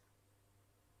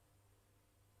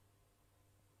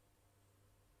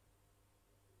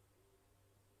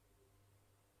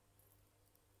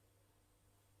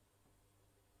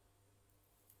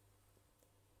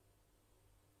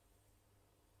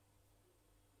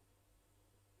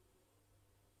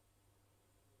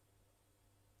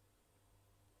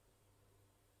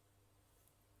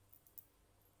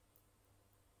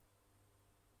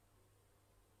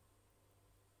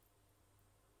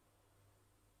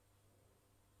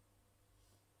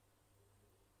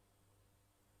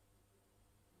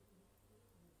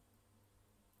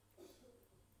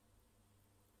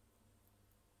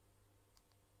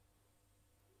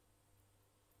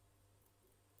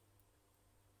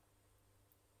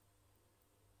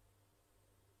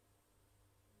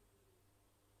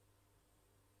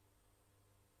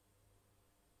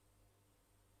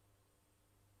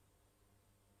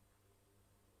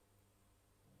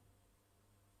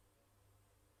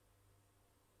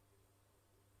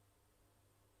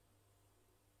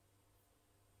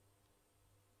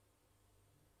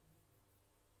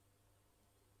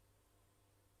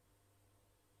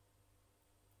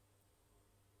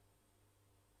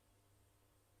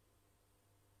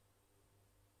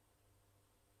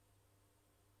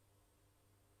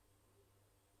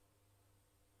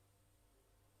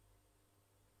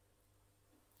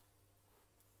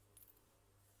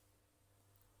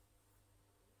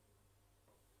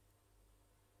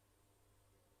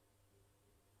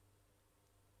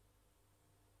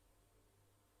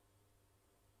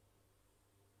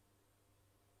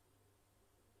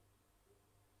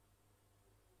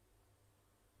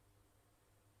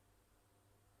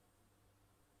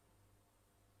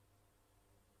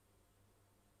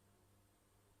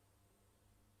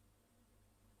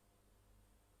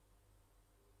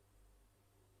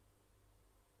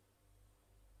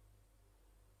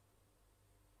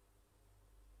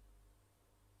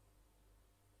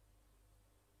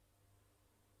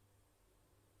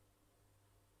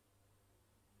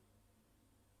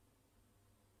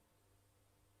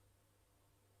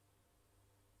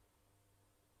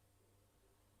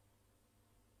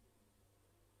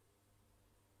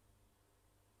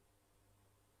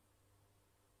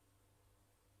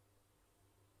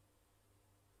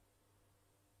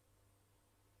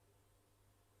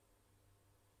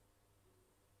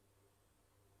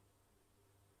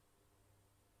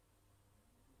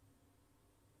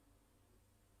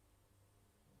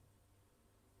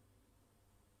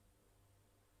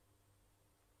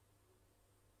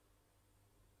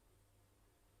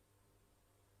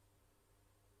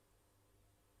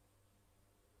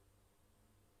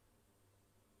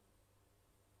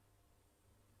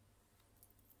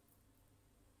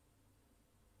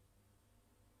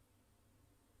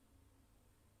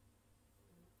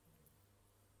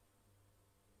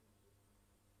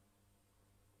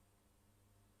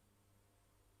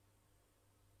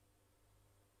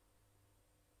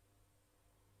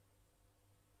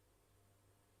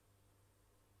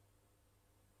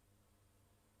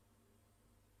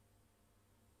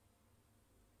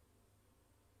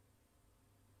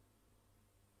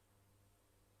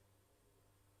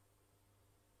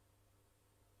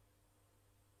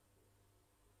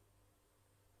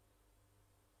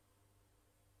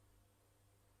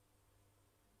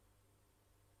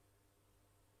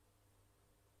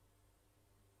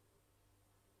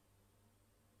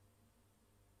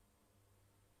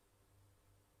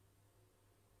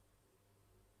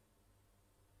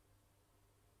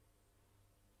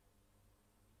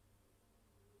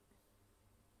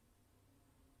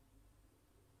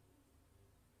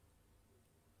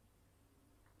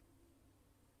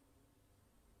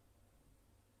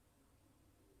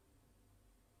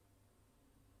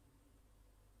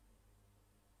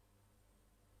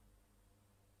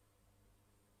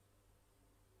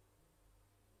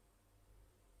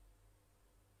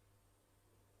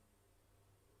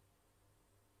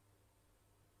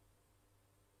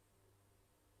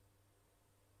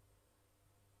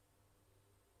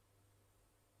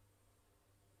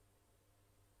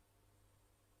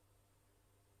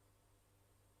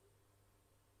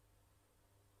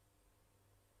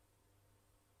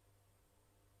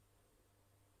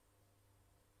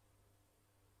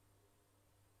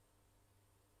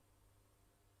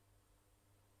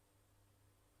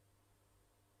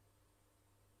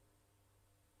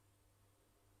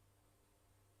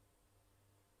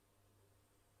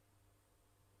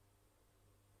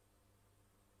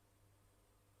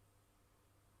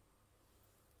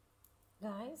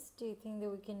 Guys, do you think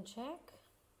that we can check?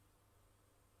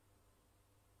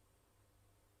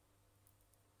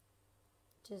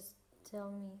 Just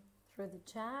tell me through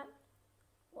the chat,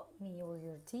 well, me or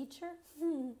your teacher.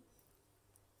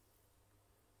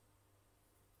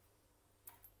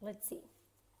 Let's see.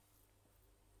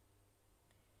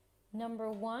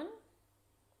 Number 1,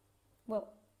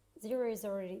 well, 0 is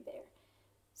already there.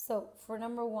 So for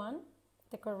number 1,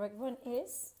 the correct one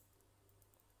is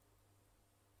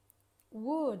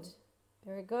wood.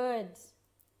 Very good.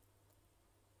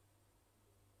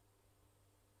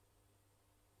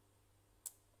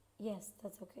 Yes,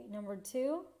 that's okay. Number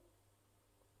 2,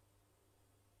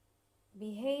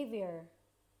 behavior.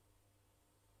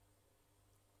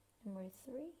 Number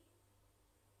 3,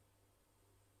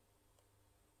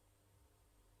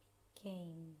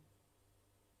 game.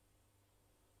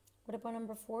 What about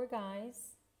number 4,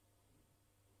 guys?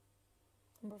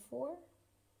 Number 4,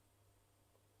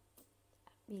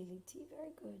 ability.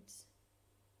 Very good.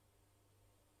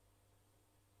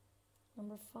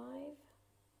 Number 5,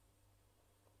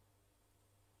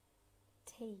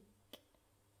 take.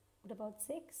 What about 6?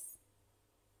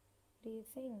 What do you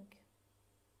think?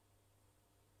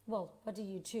 Well, what do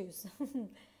you choose?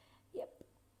 Yep,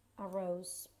 a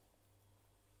rose.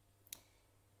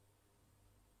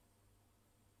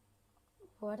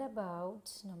 What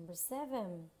about number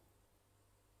 7?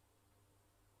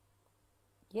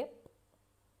 Yep,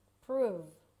 prove.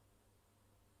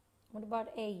 What about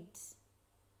 8?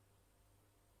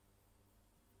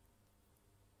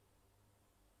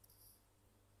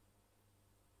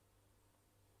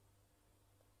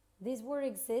 This word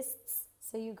exists,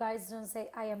 so you guys don't say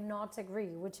I am not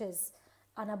agree, which is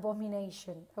an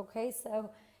abomination. Okay, so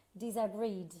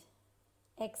disagreed.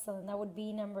 Excellent. That would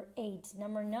be number 8.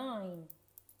 Number 9.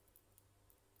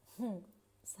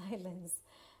 Silence.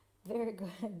 Very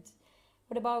good.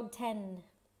 What about 10?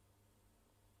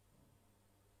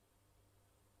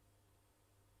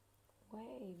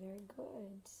 Way, very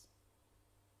good.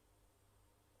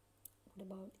 What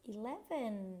about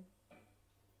 11?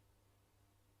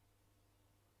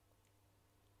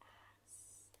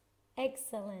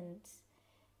 Excellent.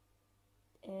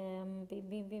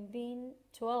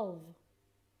 12.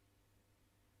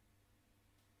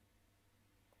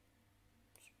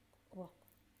 Well,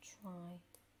 try.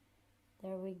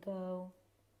 There we go.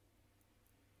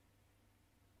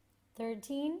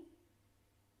 13.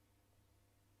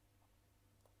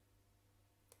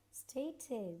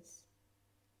 Stated.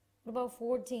 What about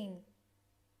 14?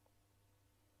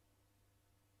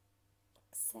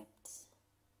 Accept.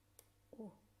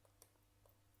 Oh,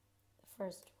 the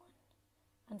first one.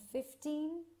 And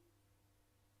 15.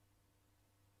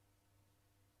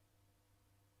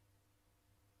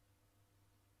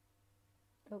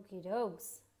 Okie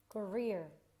dokes. Career.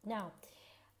 Now,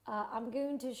 I'm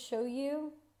going to show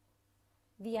you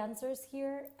the answers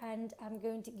here, and I'm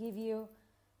going to give you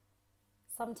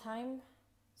some time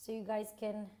so you guys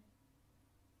can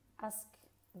ask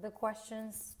the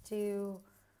questions to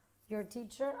your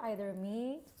teacher, either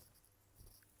me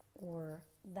or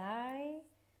Dai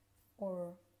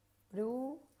or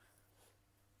Bru.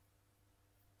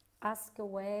 Ask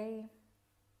away.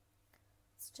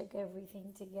 Let's check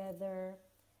everything together.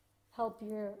 Help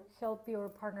your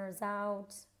partners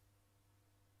out.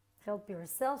 Help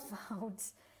yourself out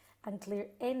and clear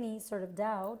any sort of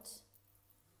doubt.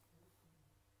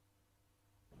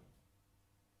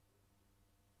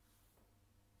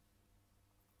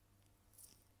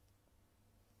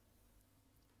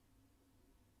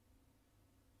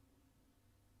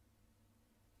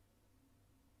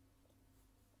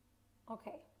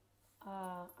 Okay,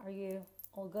 are you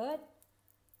all good?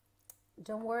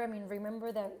 Don't worry, I mean,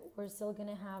 remember that we're still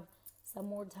gonna have some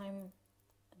more time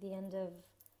at the end of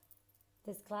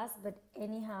this class, but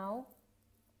anyhow,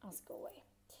 ask away.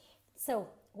 So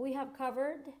we have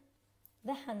covered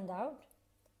the handout,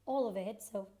 all of it,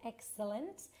 so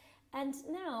excellent. And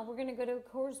now we're gonna go to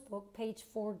course book, page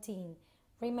 14.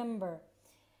 Remember,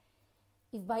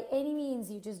 if by any means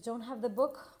you just don't have the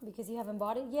book because you haven't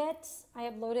bought it yet, I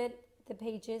uploaded the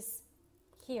pages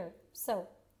here. So,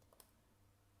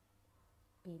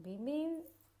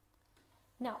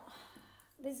 now,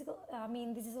 this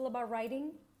is all about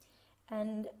writing,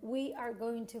 and we are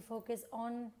going to focus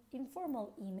on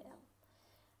informal email.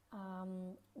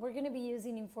 We're going to be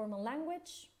using informal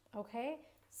language, okay?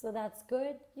 So that's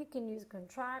good. You can use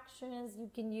contractions, you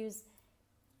can use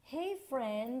hey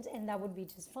friend, and that would be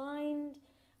just fine.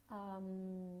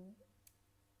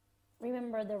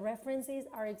 Remember, the references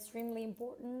are extremely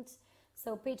important.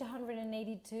 So page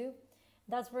 182,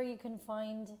 that's where you can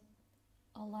find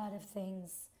a lot of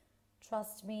things.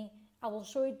 Trust me, I will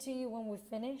show it to you when we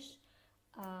finish,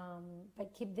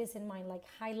 but keep this in mind, like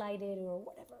highlight it or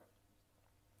whatever.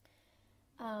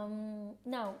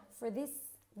 Now, for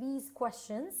these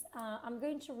questions, I'm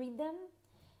going to read them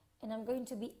and I'm going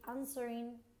to be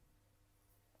answering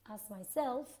as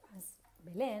myself, as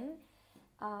Belen.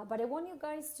 But I want you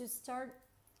guys to start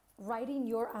writing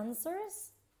your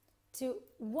answers to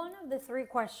one of the three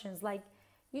questions. Like,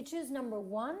 you choose number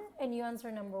one and you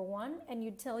answer number one and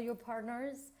you tell your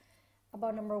partners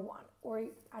about number one. Or,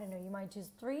 I don't know, you might choose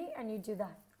three and you do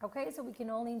that. Okay, so we can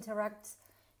all interact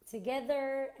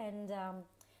together. And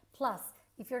plus,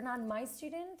 if you're not my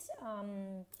student,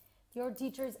 your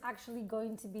teacher is actually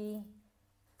going to be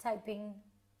typing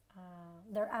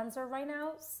their answer right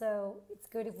now. So it's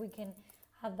good if we can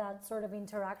have that sort of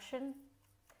interaction,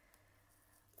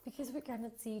 because we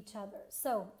cannot see each other.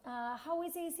 So, how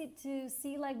easy is it to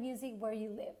see live music where you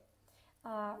live?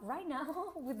 Right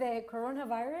now, with the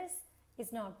coronavirus,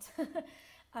 it's not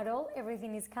at all.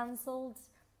 Everything is cancelled.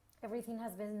 Everything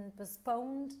has been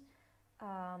postponed.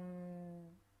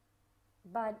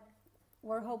 But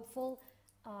we're hopeful.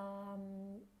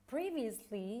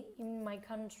 Previously, in my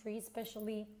country,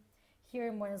 especially here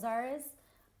in Buenos Aires,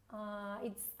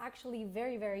 it's actually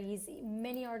very, very easy.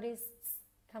 Many artists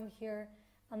come here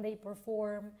and they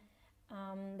perform,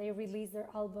 they release their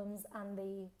albums, and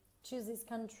they choose this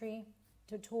country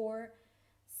to tour.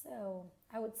 So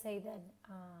I would say that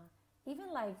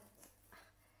even like,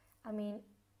 I mean,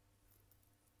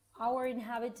 our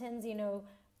inhabitants, you know,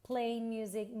 playing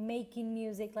music, making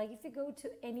music. Like if you go to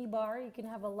any bar, you can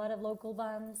have a lot of local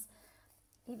bands,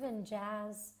 even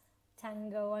jazz,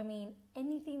 tango. I mean,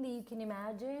 anything that you can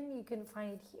imagine, you can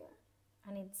find it here.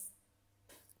 And it's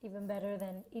even better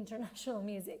than international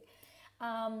music.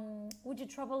 Would you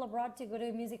travel abroad to go to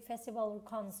a music festival or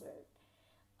concert?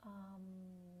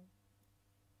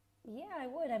 Yeah, I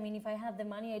would. I mean, if I had the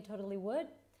money, I totally would.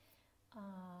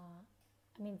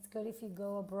 I mean, it's good if you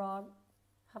go abroad,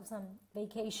 have some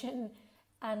vacation,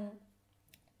 and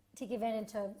take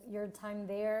advantage of your time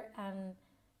there and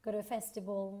go to a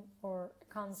festival or a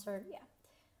concert. Yeah.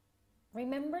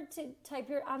 Remember to type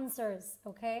your answers,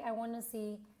 okay? I want to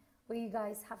see what you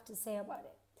guys have to say about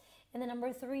it. And then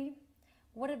number 3,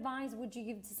 what advice would you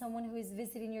give to someone who is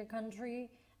visiting your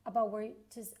country about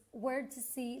where to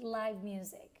see live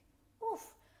music?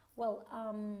 Oof. Well,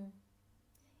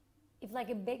 if like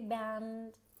a big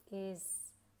band is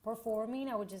performing,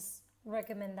 I would just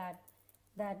recommend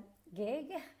that gig,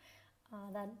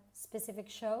 that specific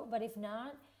show. But if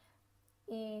not,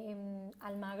 in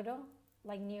Almagro,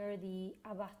 like near the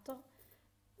Abasto,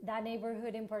 that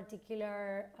neighborhood in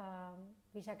particular,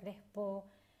 Villa Crespo,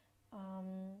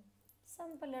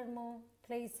 San Palermo,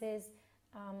 places,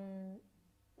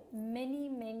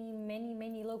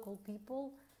 many local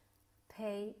people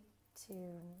pay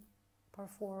to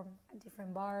perform at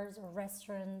different bars or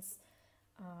restaurants.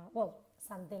 Well,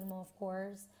 San Telmo, of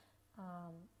course,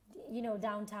 you know,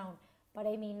 downtown. But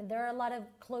I mean, there are a lot of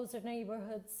closer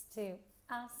neighborhoods to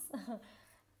us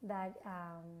that,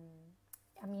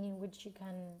 I mean, in which you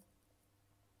can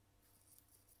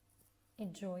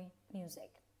enjoy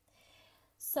music.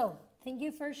 So, thank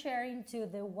you for sharing to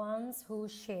the ones who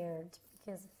shared,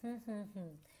 because,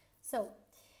 So,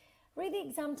 read the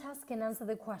exam task and answer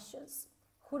the questions.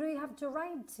 Who do you have to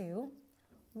write to?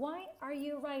 Why are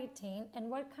you writing? And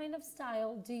what kind of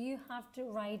style do you have to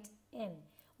write in?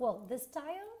 Well, the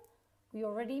style, we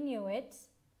already knew it.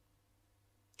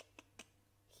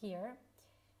 Here,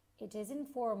 it is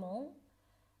informal,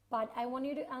 but I want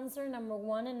you to answer number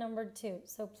 1 and number 2.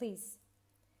 So please,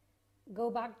 go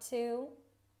back to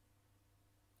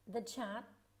the chat.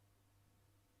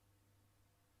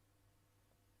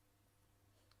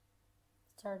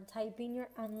 Start typing your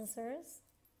answers.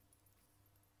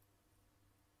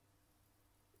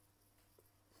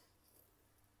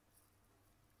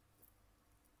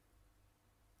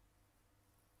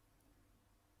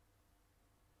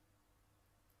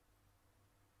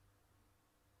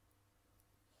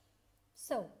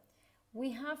 So,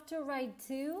 we have to write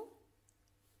to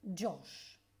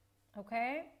Josh,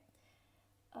 okay?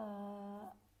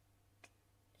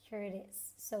 Here it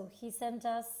is. So, he sent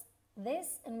us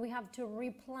this and we have to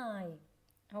reply,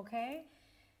 okay?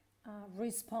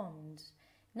 Respond.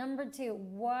 Number 2,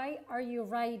 why are you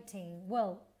writing?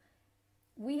 Well,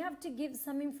 we have to give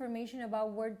some information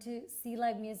about where to see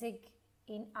live music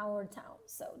in our town.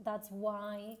 So, that's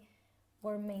why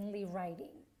we're mainly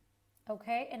writing.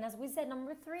 Okay, and as we said,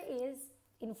 number 3 is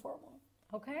informal,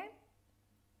 okay?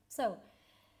 So,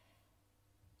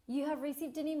 you have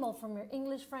received an email from your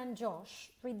English friend Josh.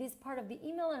 Read this part of the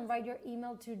email and write your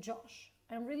email to Josh.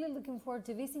 I'm really looking forward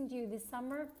to visiting you this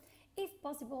summer. If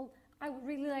possible, I would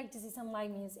really like to see some live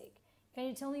music. Can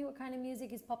you tell me what kind of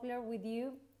music is popular with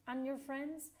you and your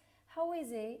friends? How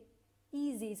is it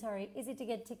easy to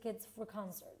get tickets for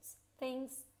concerts?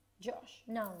 Thanks, Josh.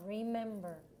 Now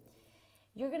remember,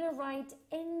 you're gonna write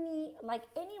any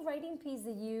writing piece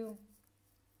that you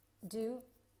do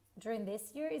during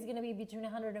this year is gonna be between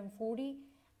 140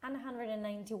 and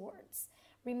 190 words.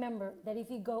 Remember that if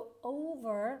you go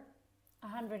over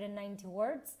 190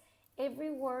 words,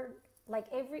 every word, like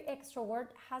every extra word,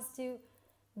 has to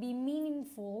be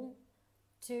meaningful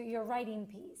to your writing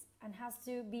piece and has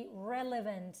to be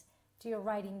relevant to your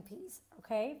writing piece,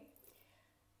 okay?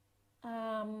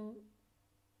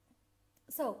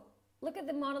 So look at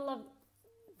the model of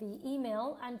the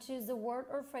email and choose the word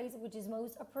or phrase which is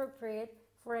most appropriate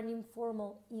for an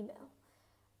informal email.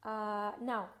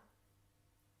 Now,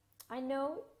 I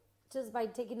know just by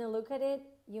taking a look at it,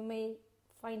 you may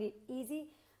find it easy,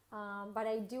 but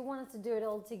I do want us to do it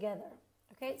all together.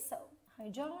 Okay, so, hi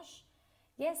Josh.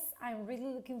 Yes, I'm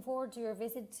really looking forward to your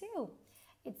visit too.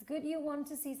 It's good you want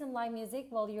to see some live music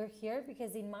while you're here,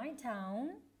 because in my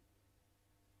town,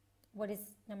 what is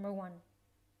number 1?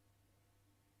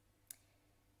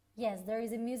 Yes, there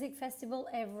is a music festival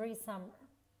every summer.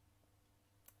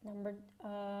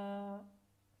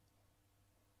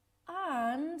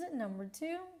 And number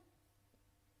 2,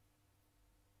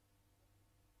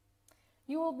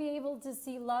 you will be able to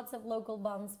see lots of local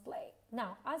bands play.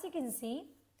 Now, as you can see,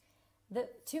 the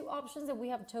 2 options that we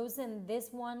have chosen,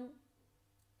 this one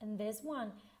and this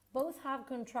one, both have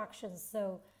contractions,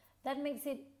 so that makes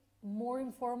it more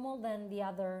informal than the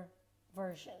other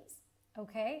versions,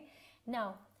 okay?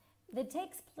 Now, the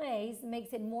takes place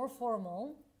makes it more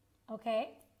formal,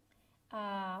 okay?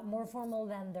 More formal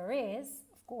than there is,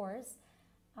 of course,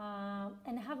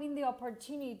 and having the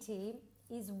opportunity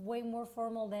is way more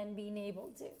formal than being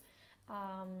able to.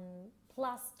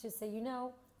 Plus, just so you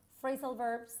know, phrasal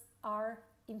verbs are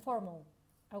informal,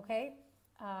 okay?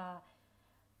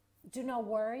 Do not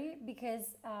worry,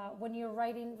 because when you're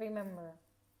writing, remember,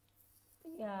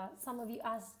 some of you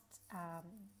asked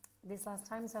this last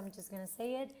time, so I'm just gonna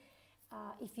say it.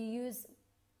 If you use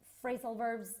phrasal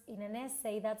verbs in an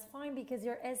essay, that's fine, because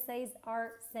your essays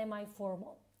are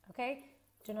semi-formal, okay?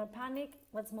 Do not panic,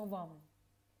 let's move on.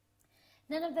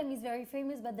 None of them is very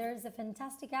famous, but there's a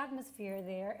fantastic atmosphere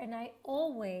there, and I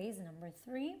always, number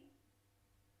 3,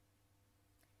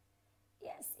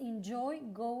 yes, enjoy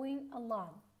going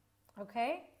along,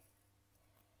 okay?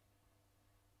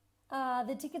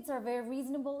 The tickets are very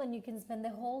reasonable and you can spend the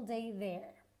whole day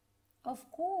there.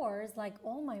 Of course, like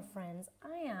all my friends,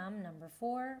 I am, number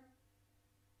 4,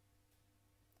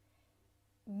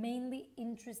 mainly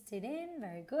interested in,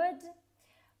 very good,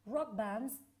 rock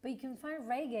bands, but you can find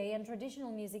reggae and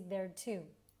traditional music there too.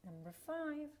 Number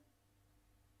 5,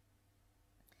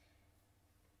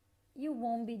 you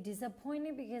won't be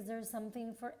disappointed because there's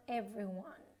something for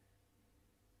everyone.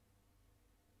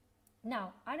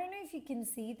 Now, I don't know if you can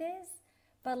see this,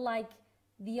 but like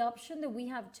the option that we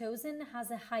have chosen has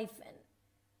a hyphen.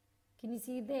 Can you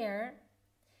see there?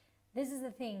 This is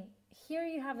the thing. Here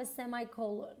you have a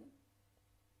semicolon.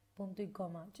 Punto y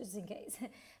coma, just in case.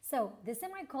 So the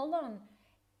semicolon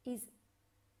is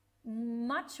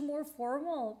much more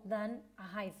formal than a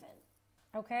hyphen.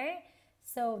 Okay?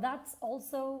 So that's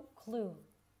also clue.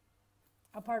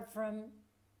 Apart from,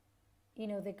 you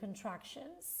know, the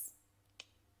contractions.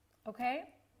 Okay?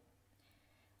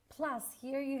 Plus,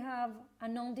 here you have a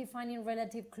non-defining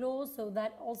relative clause, so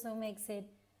that also makes it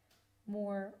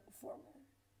more formal.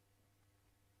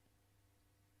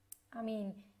 I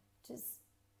mean, just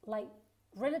like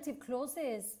relative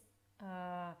clauses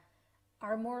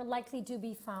are more likely to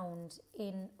be found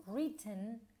in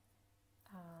written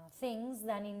things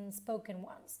than in spoken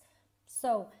ones.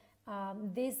 So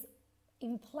this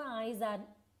implies that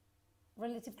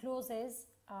relative clauses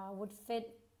would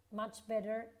fit much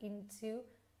better into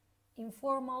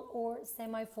informal or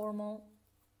semi-formal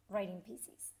writing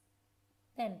pieces.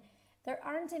 Then, there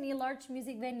aren't any large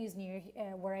music venues near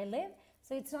where I live,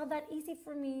 so it's not that easy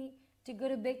for me to go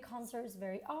to big concerts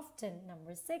very often.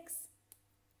 Number 6,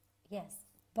 yes,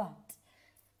 but,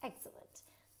 excellent.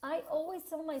 I always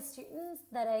tell my students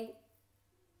that I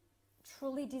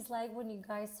truly dislike when you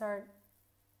guys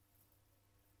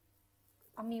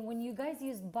when you guys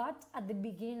use but at the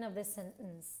beginning of the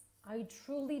sentence. I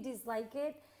truly dislike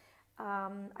it.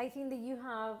 I think that you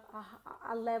have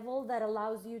a level that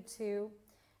allows you to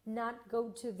not go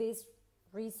to this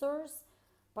resource,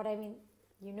 but I mean,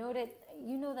 you know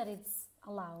that it's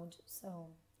allowed, so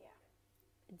yeah,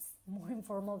 it's more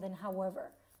informal than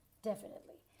however,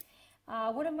 definitely.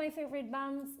 One of my favorite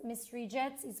bands, Mystery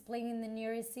Jets, is playing in the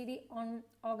nearest city on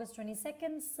August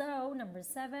 22nd, so number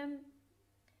 7,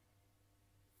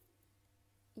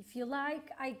 If you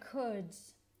like, I could.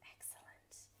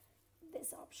 Excellent.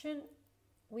 This option,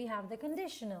 we have the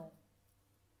conditional.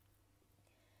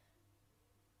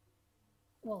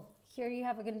 Well, here you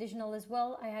have a conditional as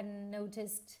well. I hadn't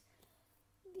noticed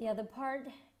the other part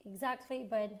exactly,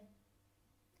 but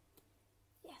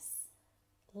yes,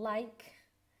 like,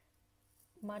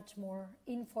 much more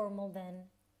informal than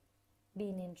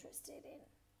being interested in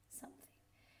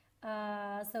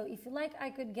something. So if you like, I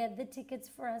could get the tickets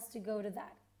for us to go to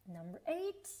that. Number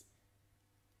 8.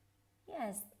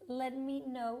 Yes, let me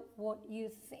know what you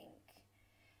think.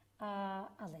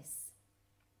 Alice.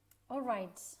 All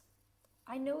right.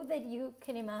 I know that you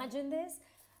can imagine this,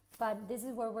 but this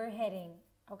is where we're heading,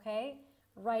 okay?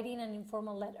 Writing an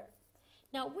informal letter.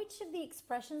 Now, which of the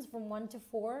expressions from 1 to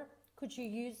 4 could you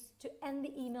use to end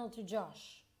the email to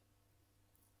Josh?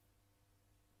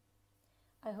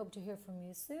 I hope to hear from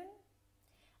you soon.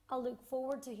 I'll look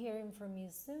forward to hearing from you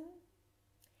soon.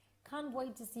 Can't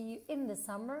wait to see you in the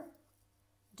summer.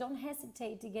 Don't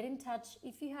hesitate to get in touch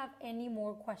if you have any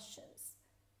more questions.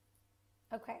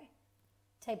 Okay.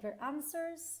 Type your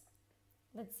answers.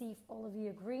 Let's see if all of you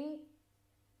agree.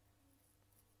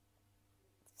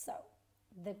 So,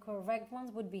 the correct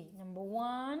ones would be number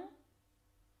 1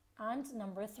 and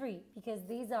number 3, because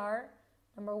these are,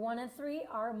 number 1 and 3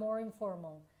 are more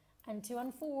informal, and 2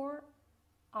 and 4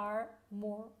 are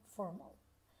more formal.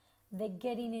 The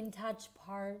getting in touch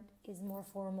part is more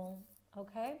formal,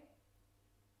 okay?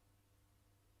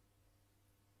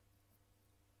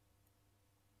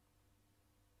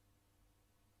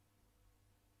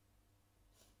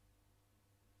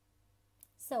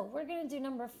 So we're going to do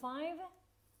number 5.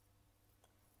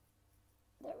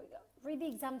 There we go. Read the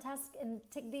exam task and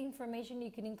take the information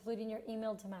you can include in your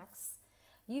email to Max.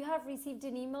 You have received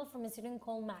an email from a student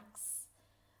called Max.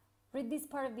 Read this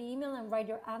part of the email and write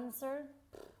your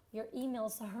email,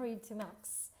 to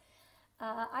Max.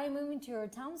 I am moving to your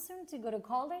town soon to go to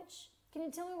college. Can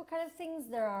you tell me what kind of things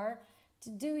there are to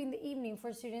do in the evening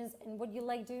for students and what you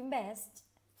like doing best?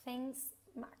 Thanks,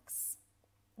 Max.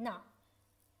 Now,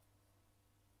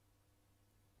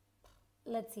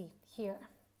 let's see here.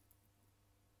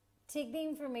 Take the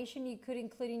information you could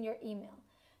include in your email.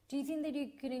 Do you think that you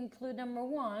could include number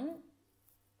 1?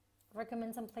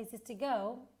 Recommend some places to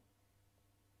go.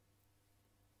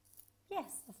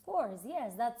 Yes, of course.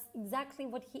 Yes, that's exactly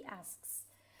what he asks.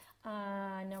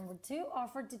 Number 2,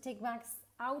 offer to take Max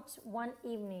out one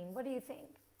evening. What do you think?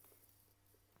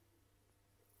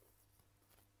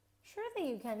 Sure that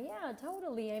you can. Yeah,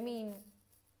 totally. I mean,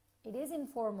 it is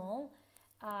informal.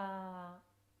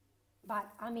 But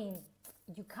I mean,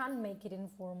 you can't make it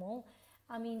informal.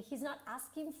 I mean, he's not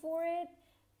asking for it,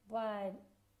 but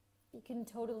you can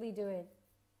totally do it.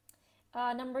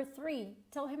 Number 3,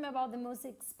 tell him about the most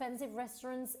expensive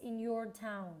restaurants in your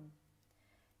town.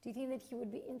 Do you think that he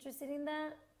would be interested in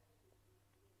that?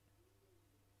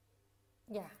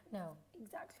 Yeah, no,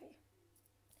 exactly.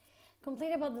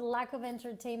 Complain about the lack of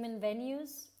entertainment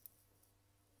venues.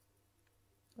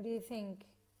 What do you think?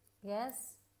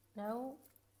 Yes? No?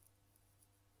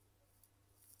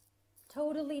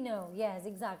 Totally no. Yes,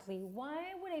 exactly.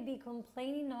 Why would I be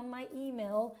complaining on my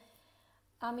email?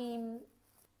 I mean,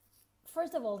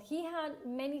 first of all, he had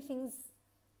many things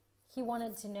he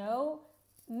wanted to know.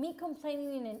 Me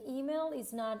complaining in an email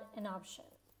is not an option.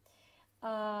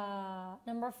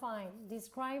 Number 5,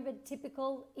 describe a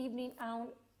typical evening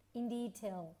out in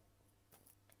detail.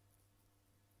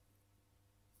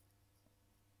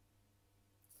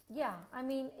 Yeah, I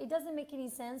mean, it doesn't make any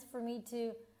sense for me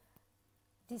to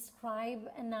describe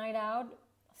a night out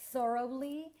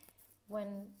thoroughly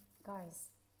when, guys,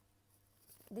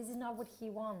 this is not what he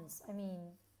wants. I mean,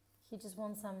 he just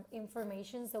wants some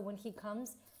information so when he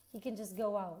comes, he can just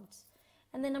go out.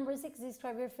 And then number 6,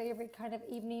 describe your favorite kind of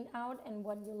evening out and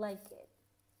what you like it,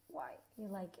 why you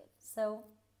like it. So,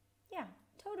 yeah,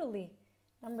 totally.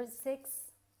 Number 6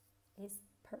 is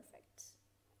perfect.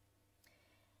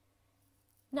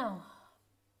 Now,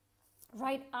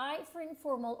 write I for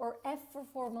informal or F for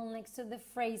formal next to the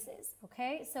phrases,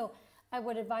 okay? So I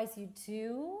would advise you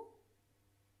to,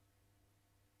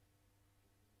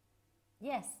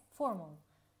 yes, formal.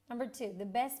 Number 2, the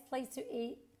best place to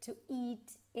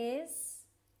eat is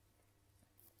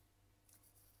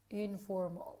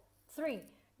informal. 3,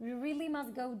 we really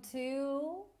must go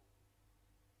to,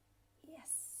 yes,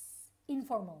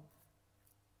 informal.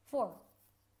 4,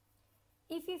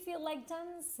 if you feel like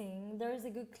dancing, there's a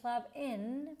good club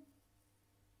in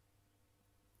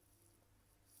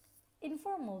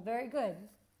informal. Very good.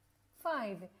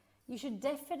 5, you should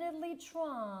definitely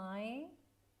try,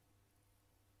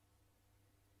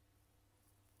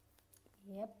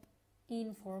 yep,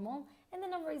 informal. And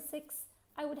then number 6,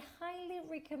 I would highly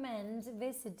recommend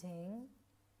visiting.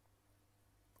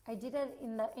 I did it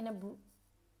in a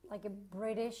like a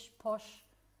British posh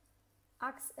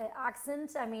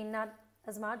accent. I mean, not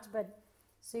as much, but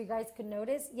so you guys could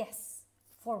notice. Yes,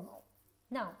 formal.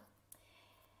 Now,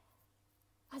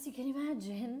 as you can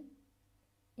imagine,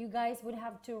 you guys would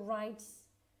have to write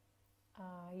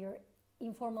your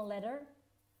informal letter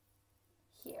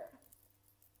here.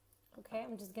 Okay,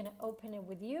 I'm just gonna open it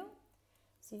with you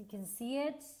so you can see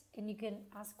it, and you can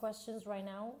ask questions right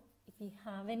now if you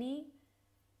have any.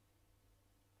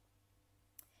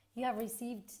 You have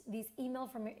received this email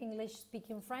from your English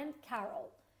speaking friend,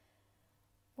 Carol.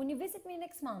 When you visit me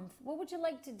next month, what would you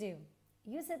like to do?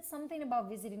 You said something about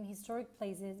visiting historic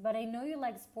places, but I know you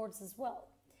like sports as well.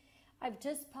 I've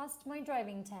just passed my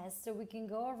driving test, so we can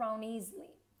go around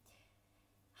easily.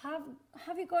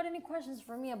 Have you got any questions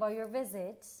for me about your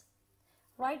visit?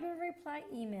 Write your reply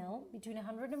email between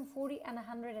 140 and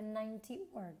 190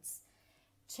 words.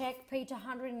 Check page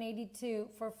 182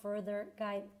 for further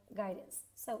guidance.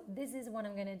 So this is what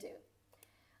I'm going to do.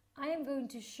 I am going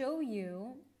to show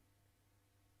you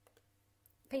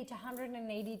page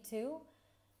 182.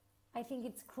 I think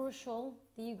it's crucial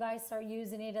that you guys start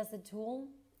using it as a tool.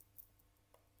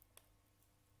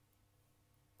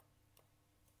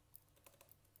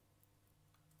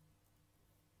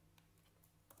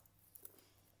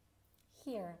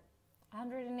 Here,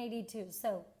 182.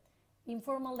 So,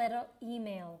 informal letter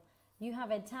email. You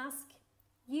have a task,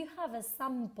 you have a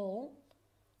sample,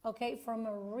 okay, from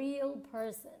a real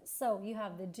person. So, you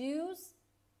have the do's,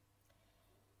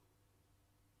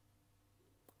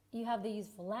 you have the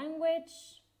useful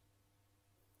language,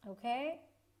 okay?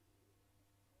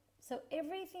 So,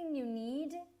 everything you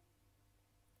need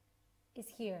is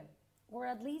here, or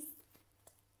at least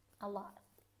a lot,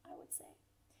 I would say.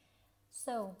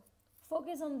 So,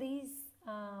 focus on these,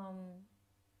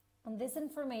 on this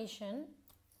information,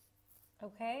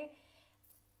 okay?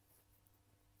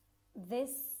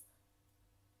 This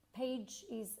page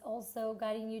is also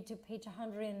guiding you to page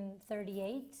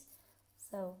 138,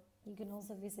 so you can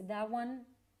also visit that one.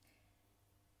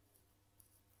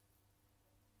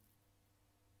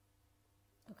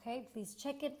 Okay, please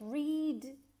check it,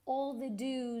 read all the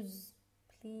do's,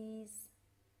 please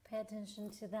pay attention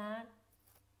to that,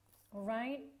 all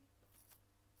right?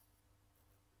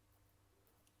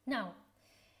 Now,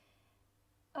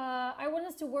 I want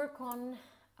us to work on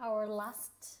our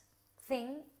last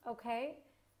thing, okay,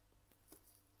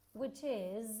 which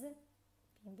is,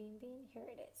 here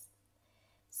it is.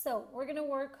 So we're going to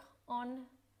work on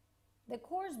the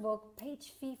course book,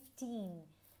 page 15.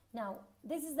 Now,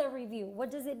 this is the review.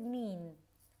 What does it mean?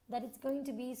 That it's going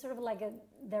to be sort of like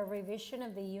the revision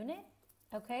of the unit,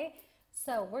 okay?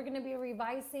 So we're going to be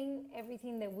revising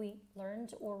everything that we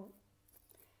learned or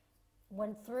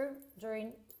went through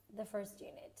during the first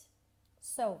unit.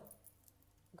 So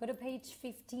go to page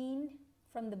 15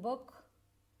 from the book,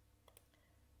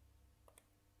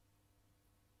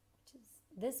 which is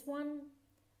this one.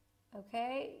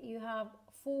 Okay, you have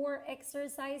 4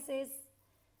 exercises.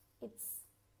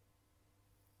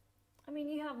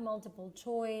 You have multiple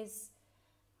choice.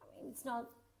 It's not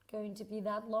going to be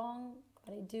that long,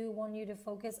 but I do want you to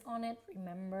focus on it.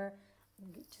 Remember,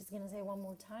 I'm just gonna say one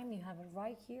more time, you have it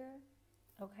right here,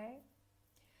 okay?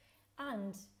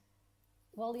 And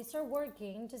while you start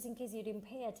working, just in case you didn't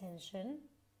pay attention,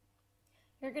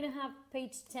 you're gonna have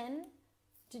page 10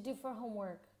 to do for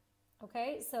homework,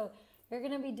 okay? So you're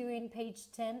gonna be doing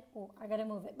page 10, I gotta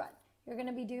move it, but you're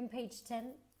gonna be doing page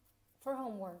 10 for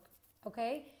homework,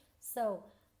 okay? So,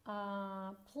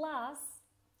 plus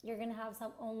you're gonna have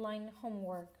some online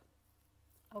homework,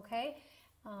 okay?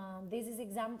 This is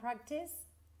exam practice,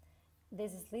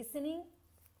 this is listening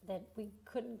that we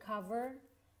couldn't cover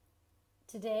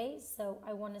today, so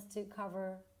I want us to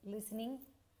cover listening.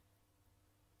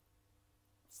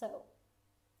 So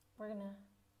we're gonna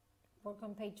work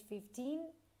on page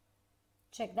 15,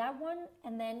 check that one,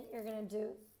 and then you're gonna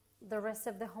do the rest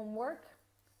of the homework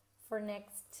for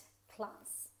next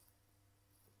class.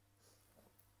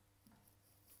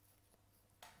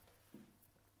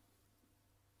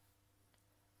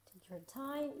 Take your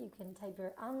time, you can type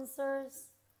your answers.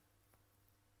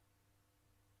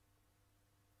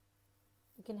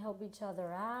 You can help each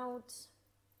other out.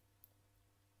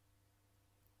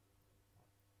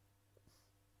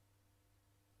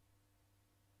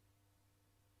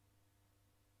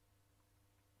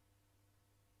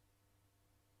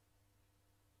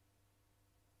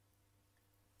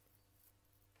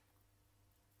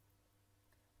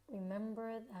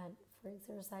 Remember that for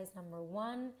exercise number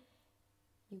 1,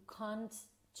 you can't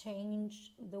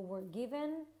change the word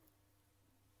given.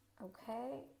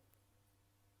 Okay,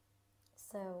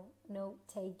 so no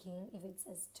taking if it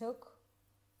says took.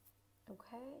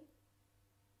 Okay,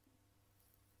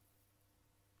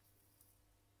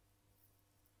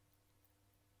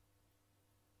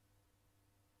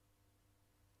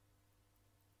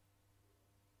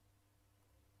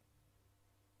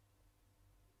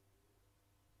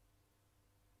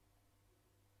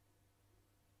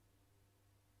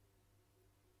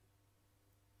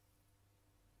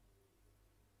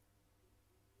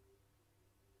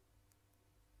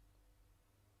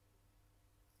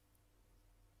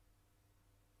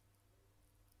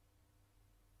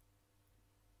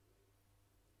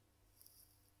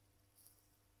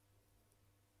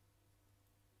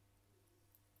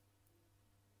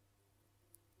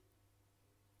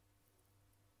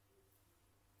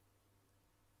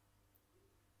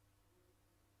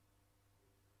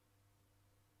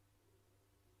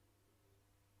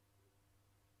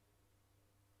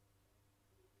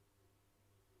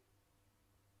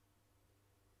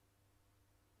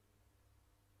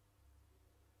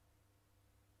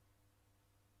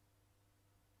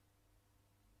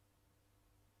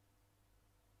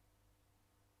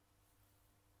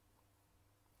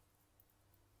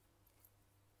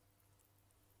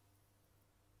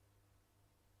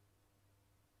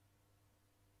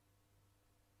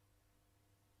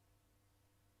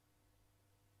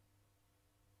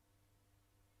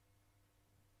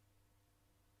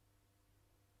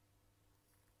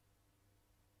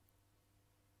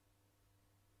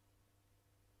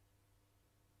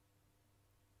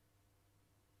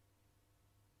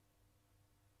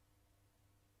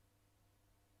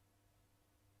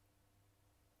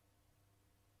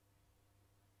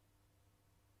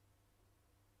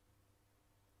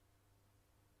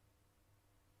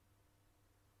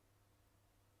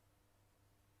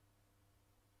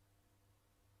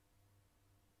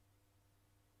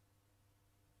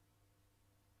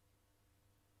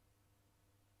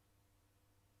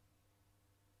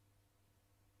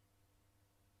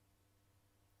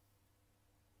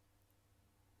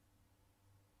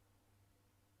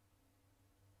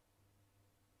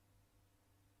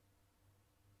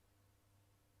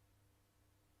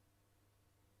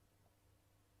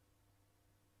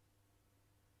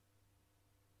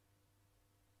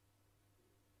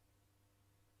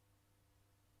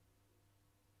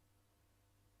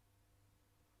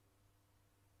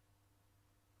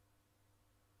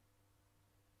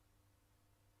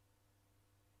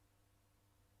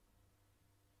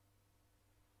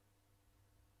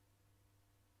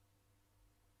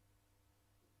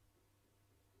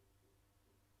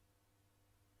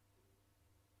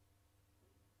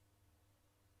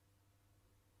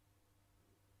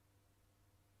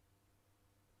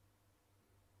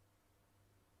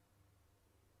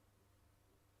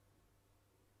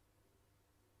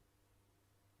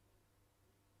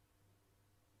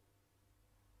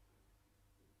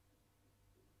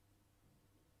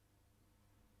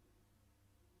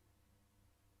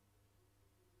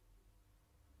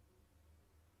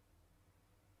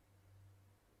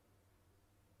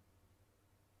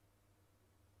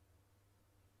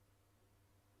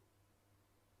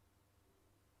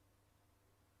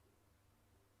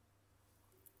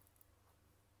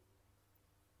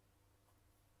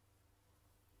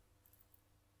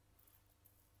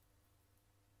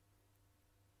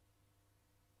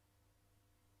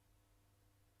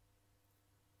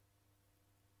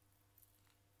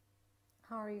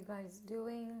 how are you guys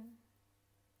doing?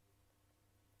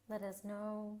 Let us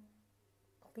know.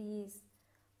 Please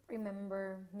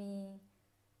remember me,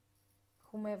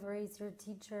 whomever is your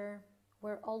teacher.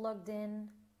 We're all logged in.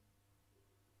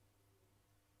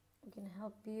 We can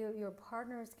help you. Your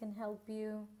partners can help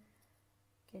you.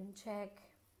 You can check.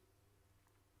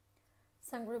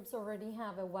 Some groups already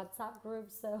have a WhatsApp group,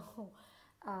 so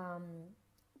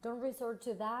don't resort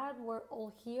to that. We're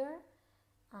all here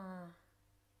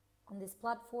on this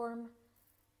platform.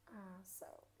 So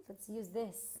let's use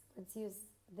this. Let's use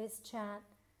this chat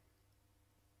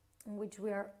in which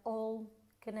we are all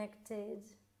connected.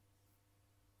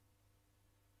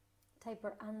 Type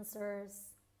our answers.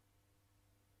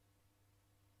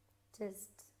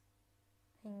 Just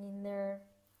hang in there.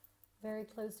 Very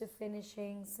close to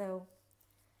finishing, so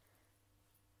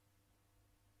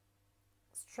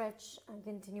stretch and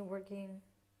continue working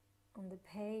on the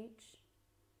page.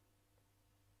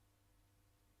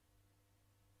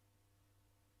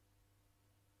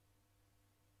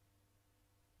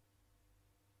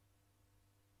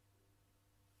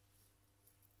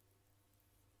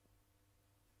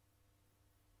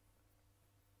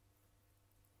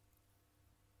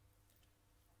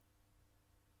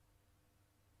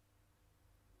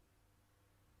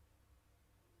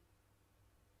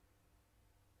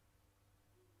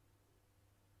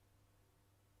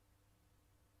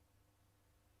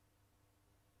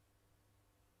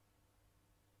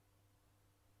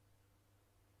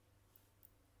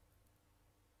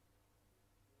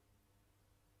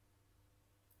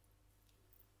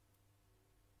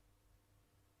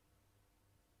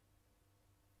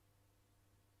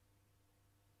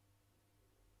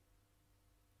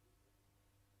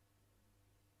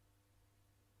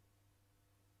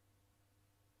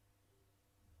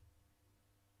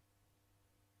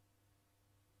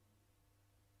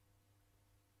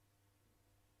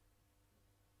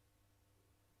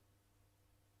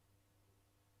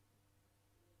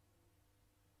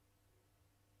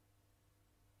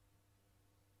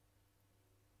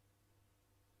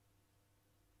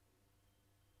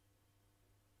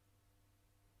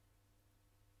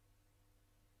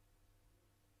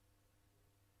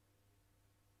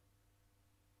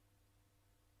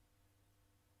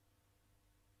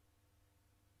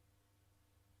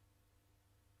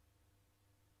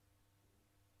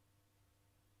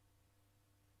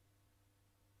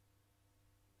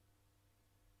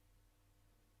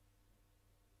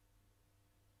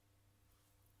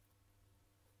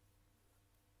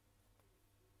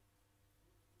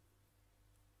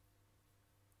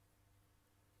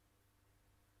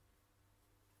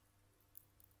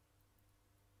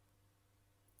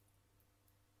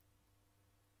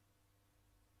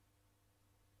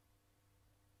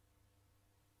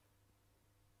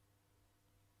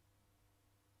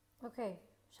 Okay,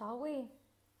 shall we?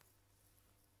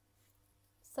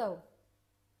 So,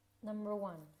 number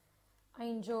one, I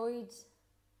enjoyed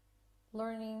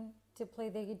learning to play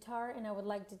the guitar and I would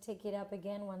like to take it up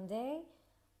again one day.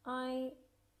 I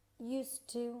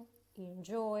used to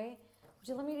enjoy. Would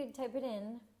you let me to type it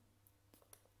in?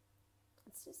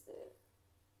 Let's just do it.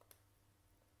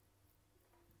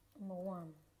 Number one.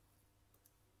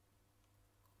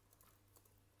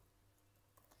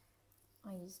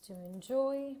 I used to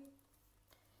enjoy.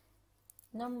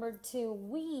 Number two,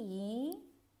 we,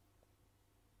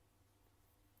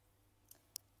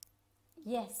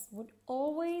 yes, would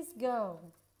always go.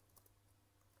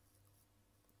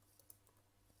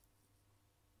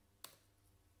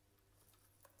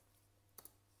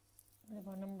 What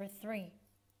about number three?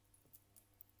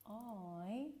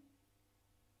 I,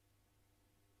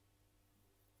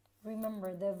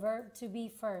 remember the verb to be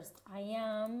first. I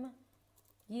am,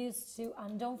 used to,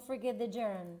 and don't forget the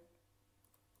gerund.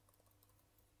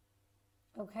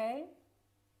 Okay?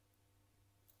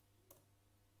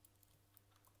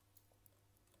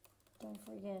 Don't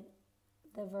forget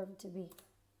the verb to be.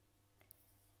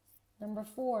 Number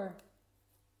four.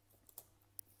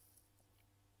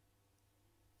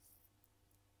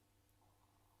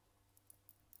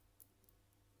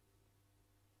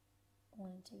 I'm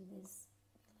going to take this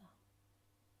below.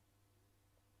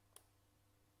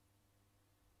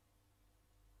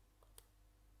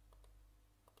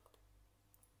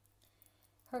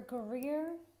 Her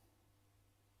career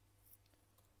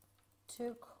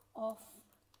took off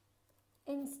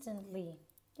instantly.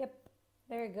 Yep,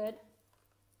 very good.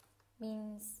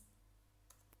 Means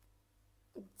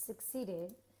it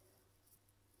succeeded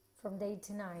from day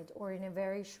to night or in a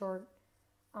very short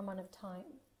amount of time.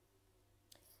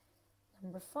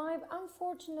 Number five,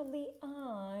 unfortunately,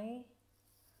 I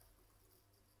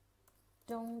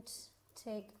don't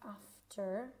take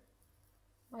after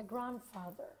my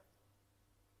grandfather.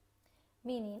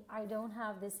 Meaning, I don't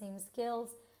have the same skills,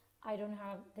 I don't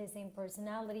have the same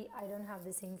personality, I don't have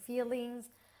the same feelings.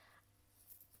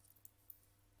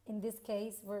 In this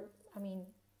case,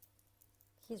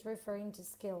 he's referring to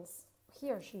skills,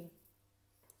 he or she.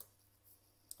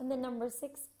 And then number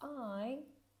six, I,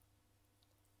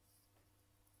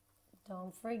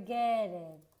 don't forget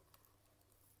it,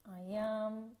 I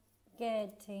am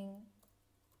getting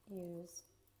used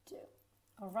to.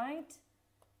 All right?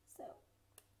 So,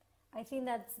 I think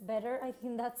that's better. I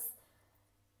think that's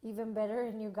even better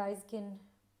and you guys can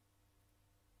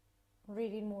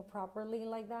read it more properly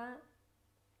like that.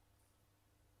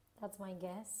 That's my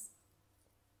guess.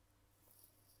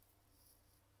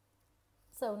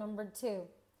 So number two,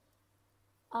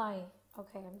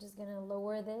 okay, I'm just gonna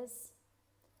lower this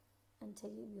and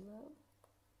take it below.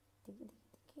 Tiki,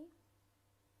 tiki, tiki.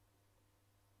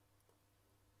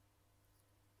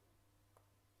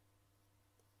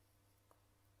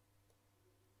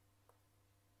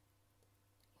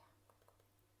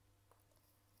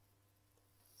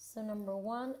 So number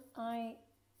one, I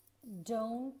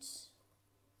don't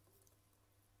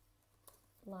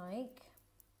like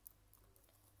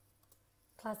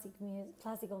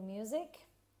classical music.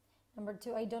 Number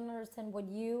two, I don't understand what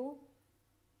you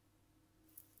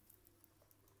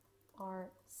are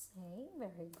saying.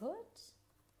 Very good.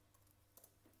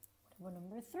 What about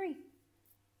number three?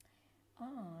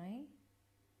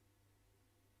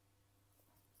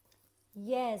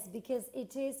 Yes, because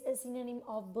it is a synonym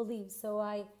of believe. So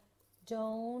I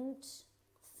don't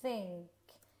think.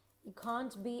 It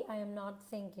can't be I am not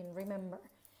thinking. Remember,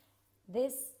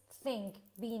 this think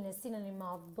being a synonym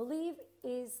of believe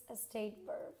is a state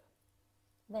verb.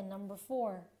 Then number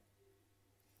four.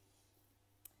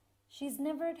 She's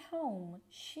never at home.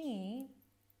 She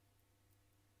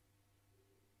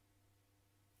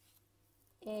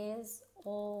is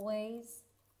always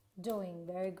doing.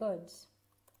 Very good.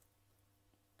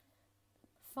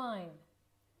 5.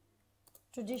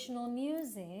 Traditional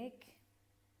music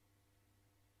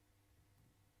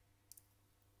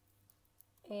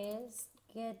is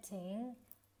getting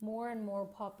more and more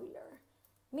popular,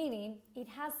 meaning it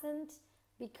hasn't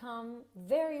become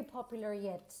very popular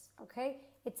yet, okay?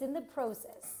 It's in the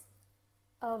process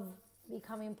of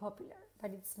becoming popular,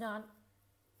 but it's not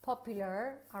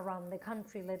popular around the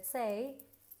country, let's say,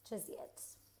 just yet.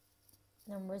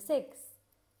 Number 6,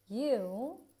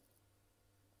 you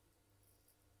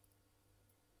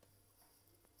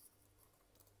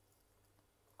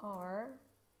are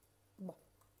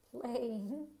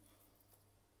playing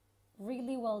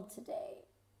really well today,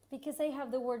 because I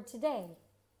have the word today,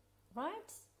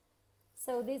 right?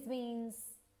 So this means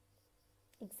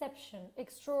exception,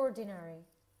 extraordinary,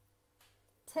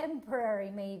 temporary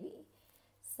maybe.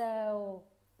 So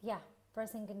Yeah,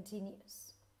 present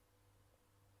continuous.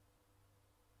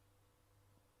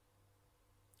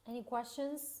 Any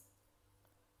questions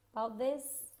about this?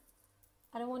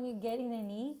 I don't want you getting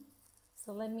any,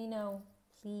 so let me know,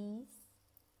 please.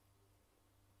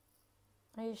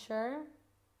 Are you sure?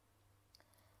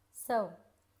 So,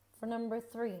 for number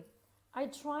 3, I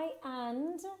try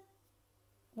and,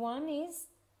 one is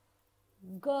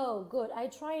go. Good. I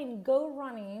try and go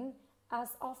running as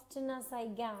often as I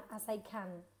can.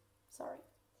 Sorry.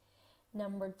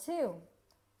 Number 2,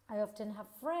 I often have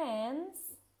friends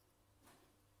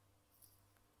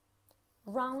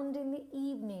round in the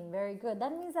evening. Very good.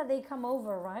 That means that they come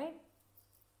over, right?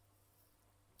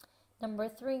 Number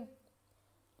 3,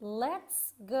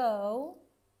 let's go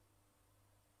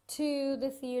to the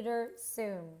theater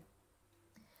soon.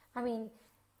 I mean,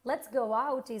 let's go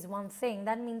out is one thing.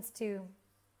 That means to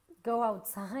go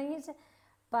outside,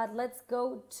 but let's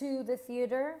go to the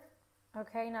theater,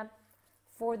 okay? Not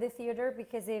for the theater,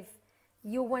 because if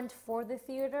you went for the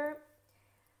theater,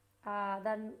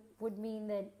 that would mean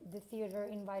that the theater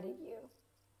invited you.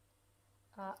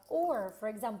 Or, for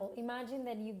example, imagine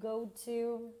that you go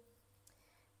to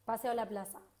Paseo La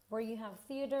Plaza, where you have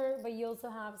theater, but you also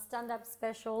have stand-up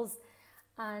specials,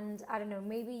 and I don't know,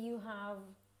 maybe you have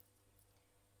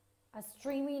a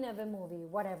streaming of a movie,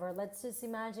 whatever. Let's just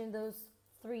imagine those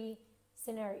 3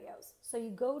 scenarios. So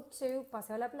you go to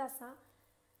Paseo La Plaza,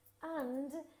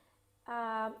 and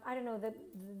I don't know,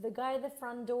 the guy at the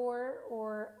front door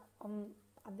or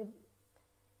at the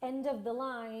end of the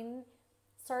line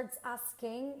starts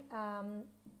asking,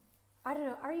 I don't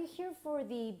know, are you here for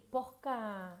the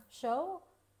Boca show?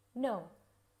 No,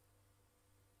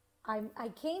 I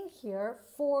came here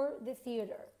for the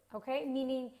theater, okay?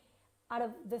 Meaning out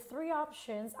of the 3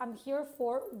 options, I'm here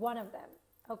for one of them,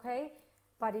 okay?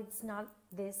 But it's not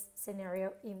this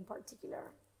scenario in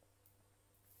particular.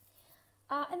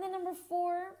 And then number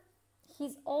 4,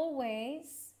 he's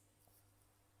always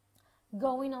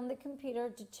going on the computer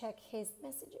to check his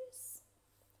messages,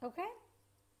 okay?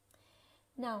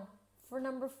 Now, for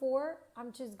number 4,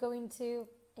 I'm just going to,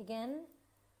 again,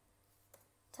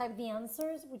 type the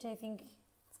answers, which I think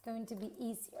is going to be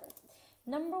easier.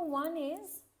 Number 1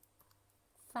 is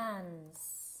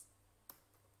fans.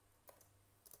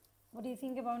 What do you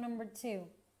think about number 2?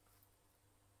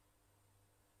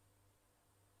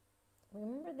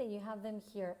 Remember that you have them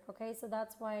here, okay? So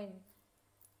that's why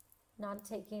not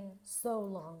taking so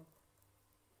long.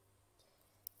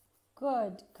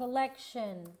 Good.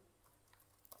 Collection.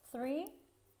 3.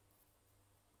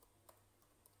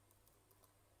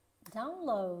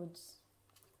 Downloads.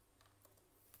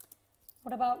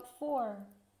 What about 4?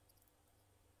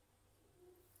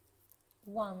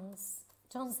 Ones.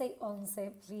 Don't say once,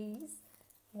 please.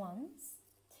 Ones.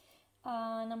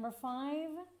 Number 5.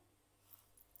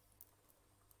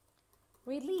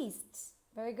 Released.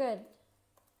 Very good.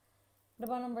 What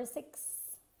about number 6?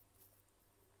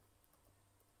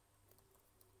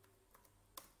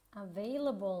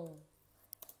 Available.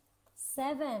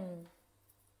 7.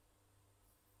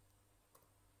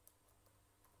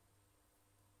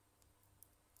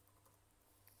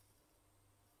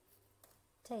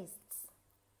 Tastes.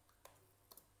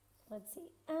 Let's see.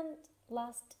 And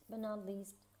last but not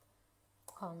least,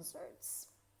 concerts.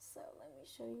 So let me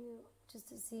show you just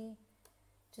to see,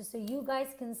 just so you guys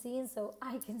can see and so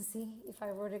I can see if I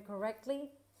wrote it correctly.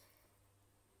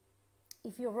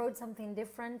 If you wrote something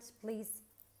different, please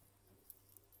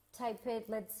type it.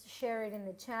 Let's share it in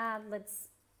the chat. Let's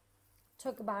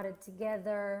talk about it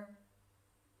together.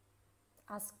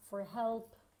 Ask for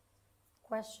help,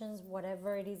 questions,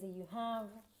 whatever it is that you have.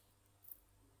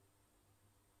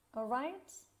 All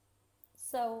right.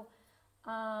 So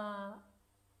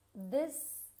this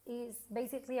is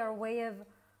basically our way of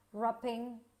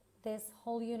wrapping this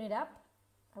whole unit up,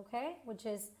 okay, which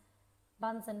is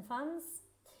buns and funs.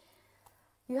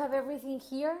 You have everything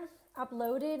here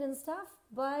uploaded and stuff,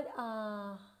 but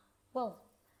well,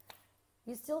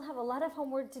 you still have a lot of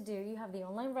homework to do. You have the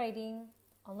online writing,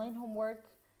 online homework,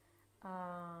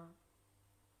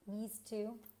 these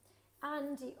two,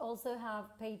 and you also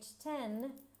have page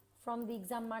 10 from the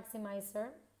exam maximizer,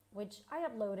 which I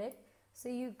uploaded, so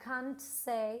you can't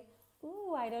say,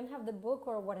 ooh, I don't have the book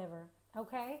or whatever,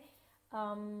 okay?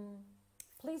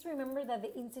 Please remember that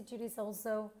the Institute is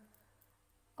also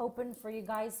open for you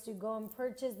guys to go and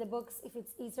purchase the books if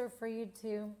it's easier for you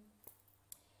to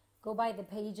go by the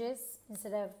pages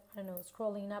instead of, I don't know,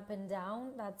 scrolling up and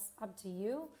down. That's up to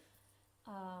you.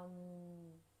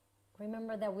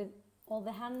 Remember that with all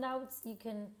the handouts, you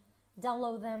can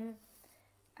download them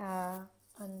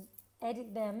and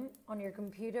edit them on your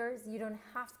computers. You don't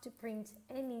have to print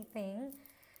anything.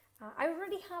 I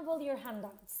already have all your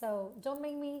handouts, so don't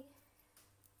make me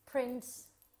print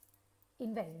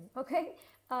in vain, okay?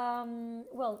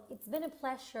 Well, it's been a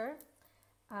pleasure.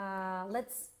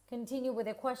 Let's continue with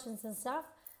the questions and stuff,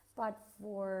 but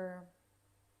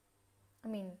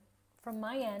from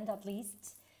my end at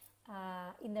least,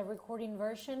 in the recording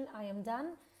version, I am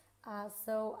done.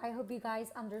 So I hope you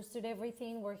guys understood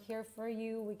everything. We're here for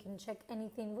you. We can check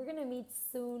anything. We're gonna meet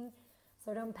soon,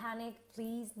 so don't panic,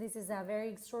 please. This is a very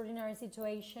extraordinary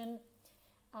situation.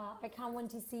 I can't wait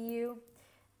to see you.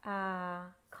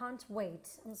 Can't wait.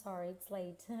 I'm sorry, it's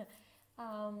late.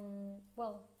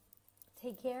 Well,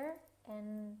 take care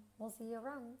and we'll see you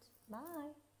around.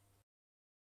 Bye.